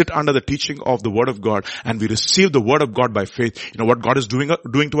and we sit under the teaching of the word of God and we receive the word of God by faith, you know what God is doing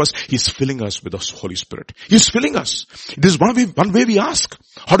to us? He's filling us with the Holy Spirit. He's filling us. It is one way we ask.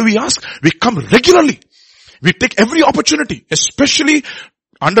 How do we ask? We come regularly. We take every opportunity, especially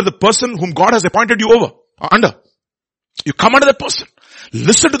under the person whom God has appointed you under. You come under that person.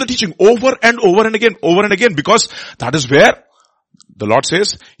 Listen to the teaching over and again, because that is where the Lord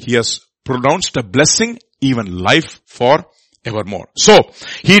says He has pronounced a blessing, even life for evermore. So,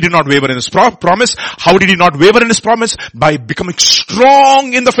 he did not waver in his promise. How did he not waver in his promise? By becoming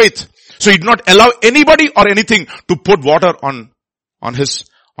strong in the faith. So he did not allow anybody or anything to put water on his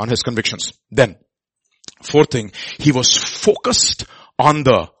convictions. Then, fourth thing, he was focused on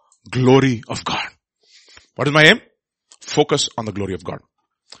the glory of God. What is my aim? Focus on the glory of God.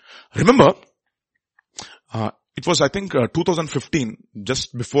 Remember, it was, I think, 2015,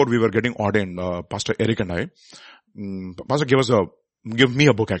 just before we were getting ordained, Pastor Eric and I, Pastor gave me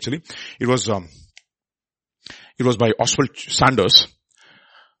a book actually. It was by Oswald Sanders.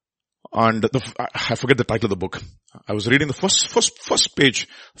 And I forget the title of the book. I was reading the first verse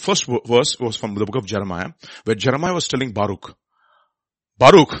was from the book of Jeremiah, where Jeremiah was telling Baruch,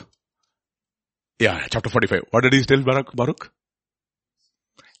 chapter 45. What did he tell Baruch?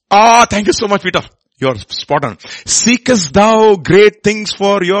 Thank you so much, Peter. You're spot on. Seekest thou great things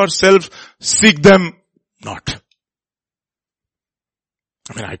for yourself, seek them not.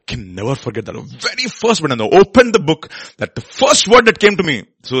 I mean, I can never forget that. Very first when I opened the book, that the first word that came to me,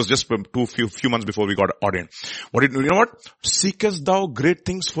 so it was just few months before we got ordained. You know what? Seekest thou great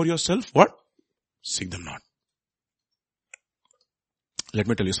things for yourself? What? Seek them not. Let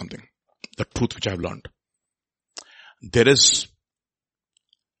me tell you something. The truth which I have learned. There is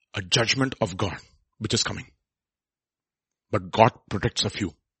a judgment of God which is coming. But God protects a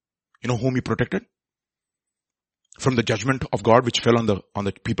few. You know whom He protected? From the judgment of God which fell on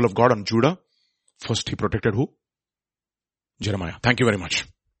the people of God, on Judah. First He protected who? Jeremiah. Thank you very much.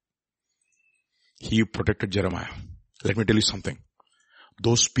 He protected Jeremiah. Let me tell you something.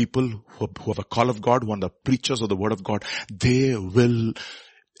 Those people who have a call of God, who are the preachers of the word of God, they will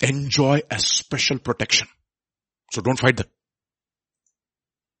enjoy a special protection. So don't fight them.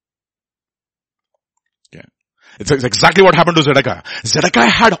 Yeah. It's exactly what happened to Zedekiah. Zedekiah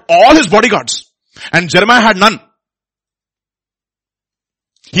had all his bodyguards and Jeremiah had none.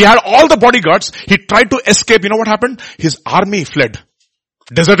 He had all the bodyguards. He tried to escape. You know what happened? His army fled,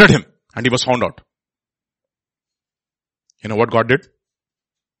 deserted him, and he was found out. You know what God did?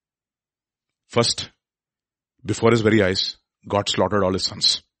 First, before his very eyes, God slaughtered all his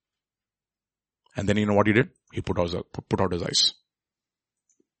sons. And then you know what He did? He put out his eyes.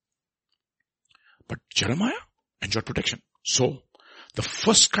 But Jeremiah enjoyed protection. So, the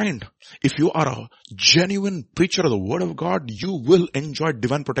first kind, if you are a genuine preacher of the word of God, you will enjoy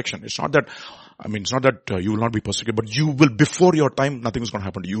divine protection. It's not that you will not be persecuted, but you will, before your time, nothing is going to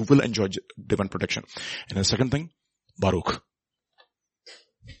happen to you. You will enjoy divine protection. And the second thing, Baruch.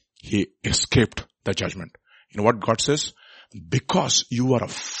 He escaped the judgment. You know what God says? Because you are a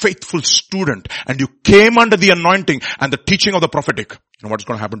faithful student and you came under the anointing and the teaching of the prophetic, you know what's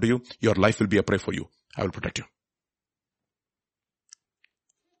going to happen to you? Your life will be a prey for you. I will protect you.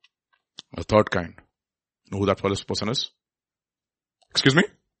 The third kind. You know who that first person is? Excuse me?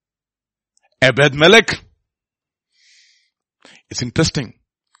 Ebed-Melech. It's interesting.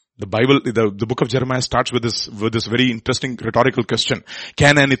 The Bible, the book of Jeremiah starts with this very interesting rhetorical question.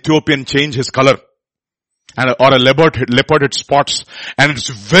 Can an Ethiopian change his color? Or a leopard had spots. And it's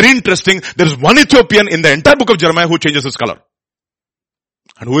very interesting. There is one Ethiopian in the entire book of Jeremiah who changes his color.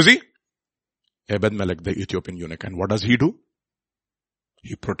 And who is he? Ebed-Melech, the Ethiopian eunuch. And what does he do?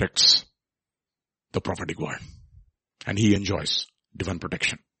 He protects the prophetic word. And he enjoys divine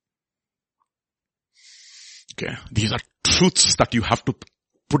protection. Okay. These are truths that you have to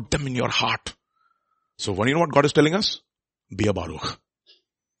put them in your heart. So you know what God is telling us? Be a Baruch.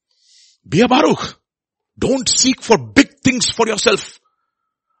 Be a Baruch. Don't seek for big things for yourself.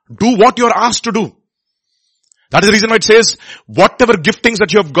 Do what you are asked to do. That is the reason why it says, whatever giftings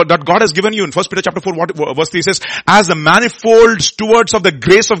that you have got, that God has given you in 1 Peter chapter 4, verse 3 says, as the manifold stewards of the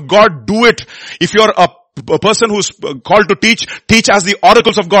grace of God, do it. If you are a person who's called to teach as the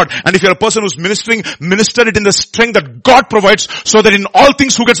oracles of God. And if you're a person who's ministering, minister it in the strength that God provides, so that in all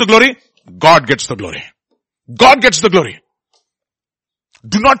things who gets the glory? God gets the glory. God gets the glory.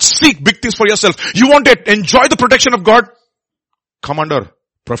 Do not seek big things for yourself. You want to enjoy the protection of God? Come under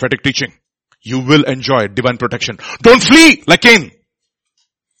prophetic teaching. You will enjoy divine protection. Don't flee like Cain.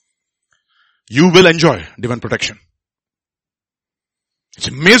 You will enjoy divine protection. It's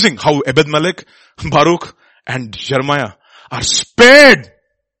amazing how Ebed-Melech, Baruch, and Jeremiah are spared.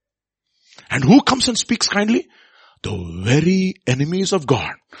 And who comes and speaks kindly? The very enemies of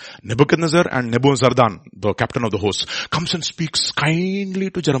God. Nebuchadnezzar and Nebuzaradan, the captain of the host, comes and speaks kindly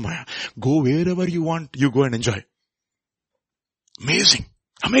to Jeremiah. Go wherever you want, you go and enjoy. Amazing.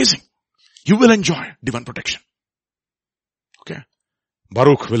 Amazing. You will enjoy divine protection. Okay.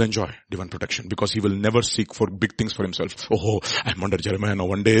 Baruch will enjoy divine protection because he will never seek for big things for himself. Oh, I'm under Jeremiah now.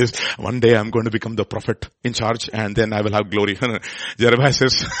 One day I'm going to become the prophet in charge and then I will have glory. Jeremiah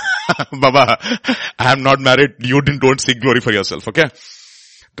says, Baba, I am not married. You don't seek glory for yourself. Okay.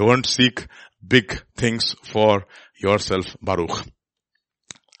 Don't seek big things for yourself, Baruch.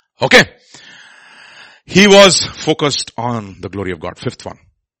 Okay. He was focused on the glory of God. Fifth one.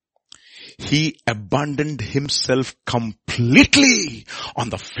 He abandoned himself completely on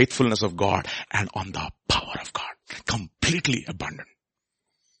the faithfulness of God and on the power of God. Completely abandoned.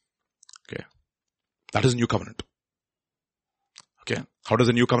 Okay. That is a new covenant. Okay. How does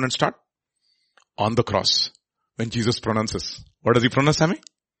the new covenant start? On the cross. When Jesus pronounces. What does he pronounce, Sammy?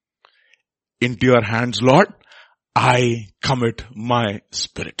 Into your hands, Lord, I commit my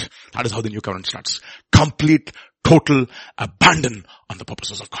spirit. That is how the new covenant starts. Complete, total abandon on the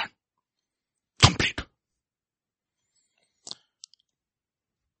purposes of God. Complete.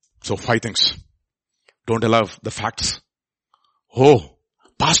 So 5 things. Don't allow the facts. Oh,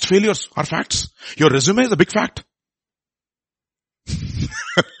 past failures are facts. Your resume is a big fact.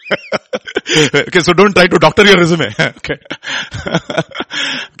 Okay, so don't try to doctor your resume. Okay.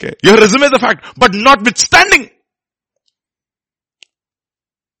 Okay. Your resume is a fact, but notwithstanding.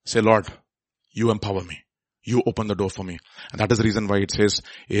 Say, Lord, you empower me. You open the door for me. And that is the reason why it says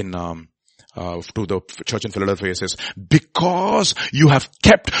in, to the church in Philadelphia, it says, because you have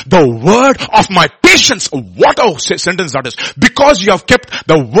kept the word of my patience. What a sentence that is. Because you have kept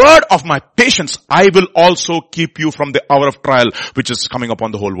the word of my patience, I will also keep you from the hour of trial which is coming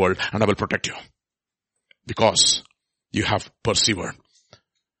upon the whole world, and I will protect you. Because you have persevered.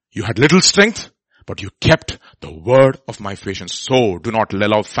 You had little strength, but you kept the word of my patience. So do not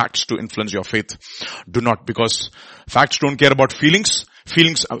allow facts to influence your faith. Do not, because facts don't care about feelings.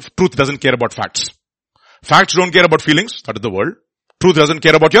 Truth doesn't care about facts. Facts don't care about feelings. That is the world. Truth doesn't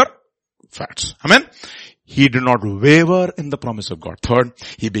care about your facts. Amen. He did not waver in the promise of God. Third,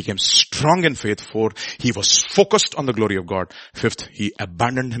 he became strong in faith. Fourth, he was focused on the glory of God. Fifth, he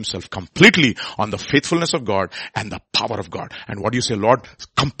abandoned himself completely on the faithfulness of God and the power of God. And what do you say, Lord?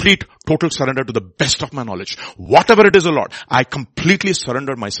 Complete, total surrender to the best of my knowledge. Whatever it is, O Lord, I completely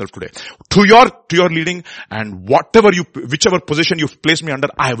surrender myself today to your leading, and whichever position you've placed me under,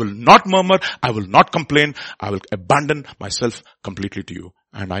 I will not murmur. I will not complain. I will abandon myself completely to you.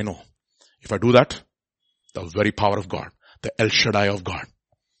 And I know if I do that, the very power of God, the El Shaddai of God,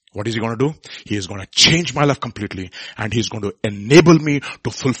 what is he going to do? He is going to change my life completely, and he's going to enable me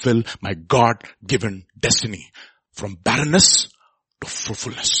to fulfill my God-given destiny from barrenness to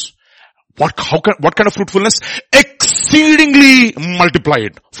fruitfulness. What kind of fruitfulness? Exceedingly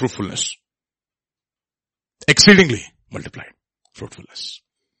multiplied fruitfulness. Exceedingly multiplied fruitfulness.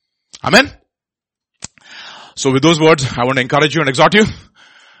 Amen. So with those words, I want to encourage you and exhort you.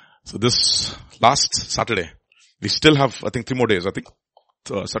 So this last Saturday, we still have, I think, 3 more days. I think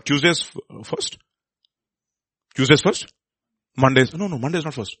Tuesdays first. Tuesdays first. Mondays. No, Monday is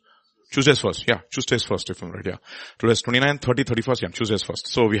not first. Tuesday's first. Yeah, Tuesday's first, if I'm right. Yeah. Today's 29, 30, 31st. Yeah, Tuesday's first.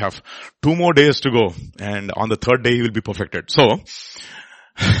 So we have 2 more days to go. And on the 3rd day, he will be perfected. So,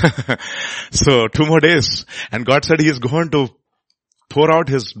 so 2 more days. And God said he is going to pour out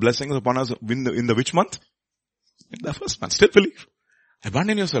his blessings upon us in the which month? In the first month. Still believe.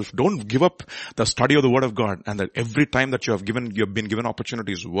 Abandon yourself. Don't give up the study of the Word of God. And that every time that you have been given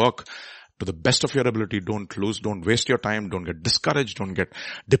opportunities, work to the best of your ability. Don't waste your time. Don't get discouraged. Don't get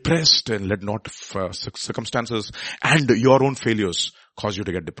depressed, and let not circumstances and your own failures cause you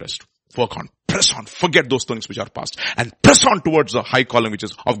to get depressed. Work on. Press on. Forget those things which are past. And press on towards the high calling which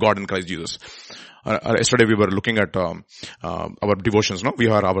is of God in Christ Jesus. Yesterday we were looking at our devotions, no? We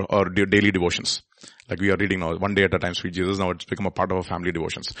have our daily devotions. Like we are reading now, 1 day at a time, sweet Jesus. Now it's become a part of our family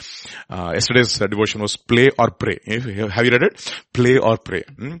devotions. Yesterday's devotion was play or pray. Have you read it? Play or pray.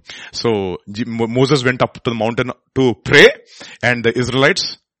 So Moses went up to the mountain to pray, and the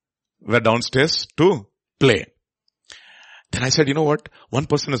Israelites were downstairs to play. Then I said, you know what? One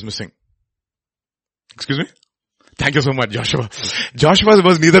person is missing. Excuse me? Thank you so much, Joshua. Joshua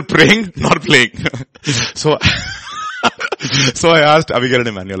was neither praying nor playing. So I asked Abigail and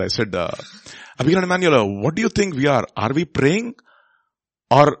Emmanuel, I said, Abigail and Emmanuel, what do you think we are? Are we praying?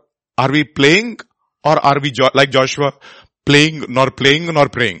 Or are we playing? Or are we like Joshua, playing nor praying?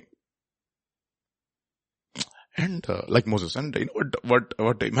 And like Moses. And you know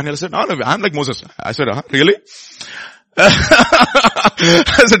what Emmanuel said? No, I'm like Moses. I said, really?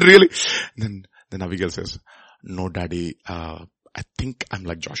 I said, really? Then Abigail says, no, Daddy, I think I'm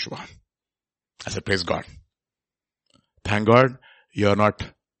like Joshua. I said, praise God. Thank God you're not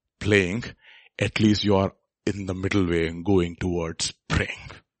playing. At least you are in the middle way going towards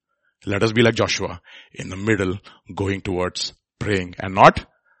praying. Let us be like Joshua, in the middle going towards praying and not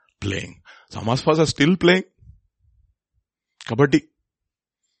playing. Some of us are still playing. Kabaddi.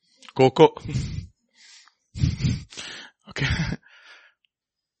 Coco. Okay.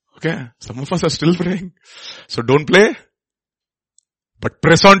 Okay. Some of us are still praying. So don't play, but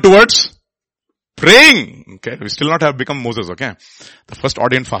press on towards praying. Okay. We still not have become Moses. Okay. The first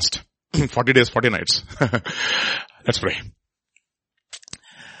ordained fast. 40 days, 40 nights. Let's pray.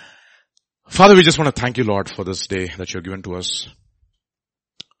 Father, we just want to thank you, Lord, for this day that you have given to us.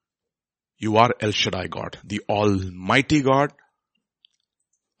 You are El Shaddai God, the Almighty God.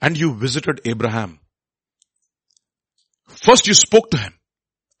 And you visited Abraham. First you spoke to him,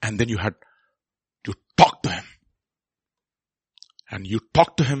 and then you talked to him. And you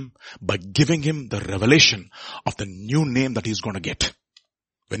talked to him by giving him the revelation of the new name that he's going to get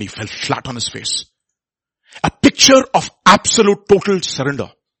when he fell flat on his face. A picture of absolute total surrender.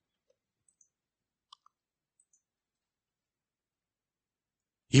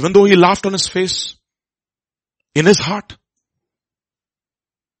 Even though he laughed on his face, in his heart,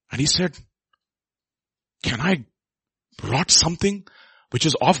 and he said, can I rot something which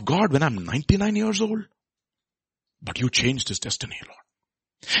is of God when I'm 99 years old? But you changed his destiny, Lord.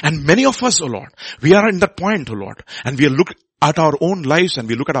 And many of us, oh Lord, we are in that point, oh Lord, and we look at our own lives and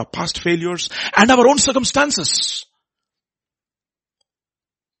we look at our past failures and our own circumstances.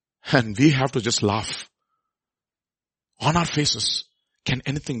 And we have to just laugh on our faces. Can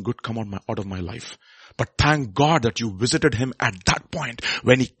anything good come out of my life? But thank God that you visited him at that point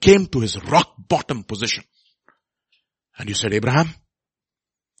when he came to his rock bottom position. And you said, Abraham,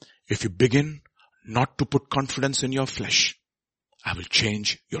 if you begin not to put confidence in your flesh, I will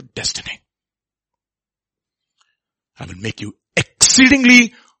change your destiny. I will make you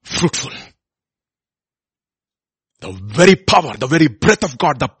exceedingly fruitful. The very power, the very breath of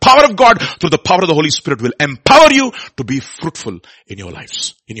God, the power of God through the power of the Holy Spirit will empower you to be fruitful in your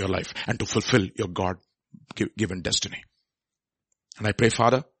life, and to fulfill your God-given destiny. And I pray,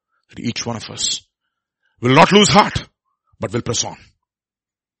 Father, that each one of us will not lose heart, but will press on.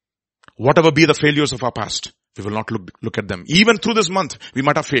 Whatever be the failures of our past, we will not look at them. Even through this month, we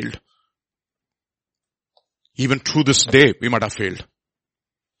might have failed. Even through this day, we might have failed.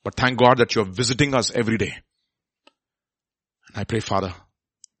 But thank God that you are visiting us every day. And I pray, Father,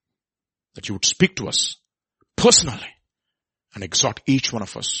 that you would speak to us personally and exhort each one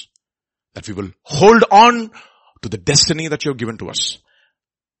of us that we will hold on to the destiny that you have given to us,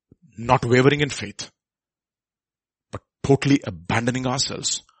 not wavering in faith, but totally abandoning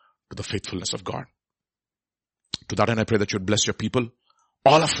ourselves to the faithfulness of God. To that end, I pray that you would bless your people.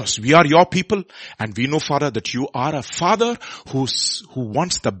 All of us, we are your people, and we know, Father, that you are a Father who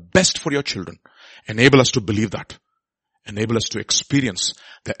wants the best for your children. Enable us to believe that. Enable us to experience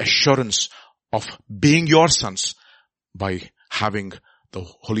the assurance of being your sons by having the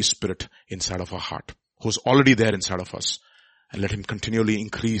Holy Spirit inside of our heart, who's already there inside of us. and let him continually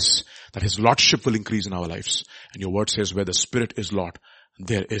increase, that his lordship will increase in our lives. And your word says where the Spirit is Lord,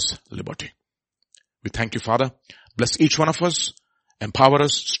 there is liberty. We thank you, Father. Bless each one of us, empower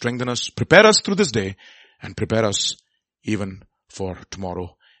us, strengthen us, prepare us through this day, and prepare us even for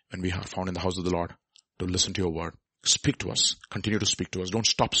tomorrow when we are found in the house of the Lord to listen to your word. Speak to us. Continue to speak to us. Don't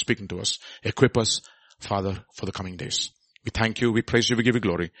stop speaking to us. Equip us, Father, for the coming days. We thank you. We praise you. We give you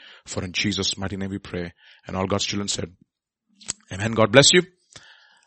glory. For in Jesus' mighty name we pray. And all God's children said, Amen. God bless you.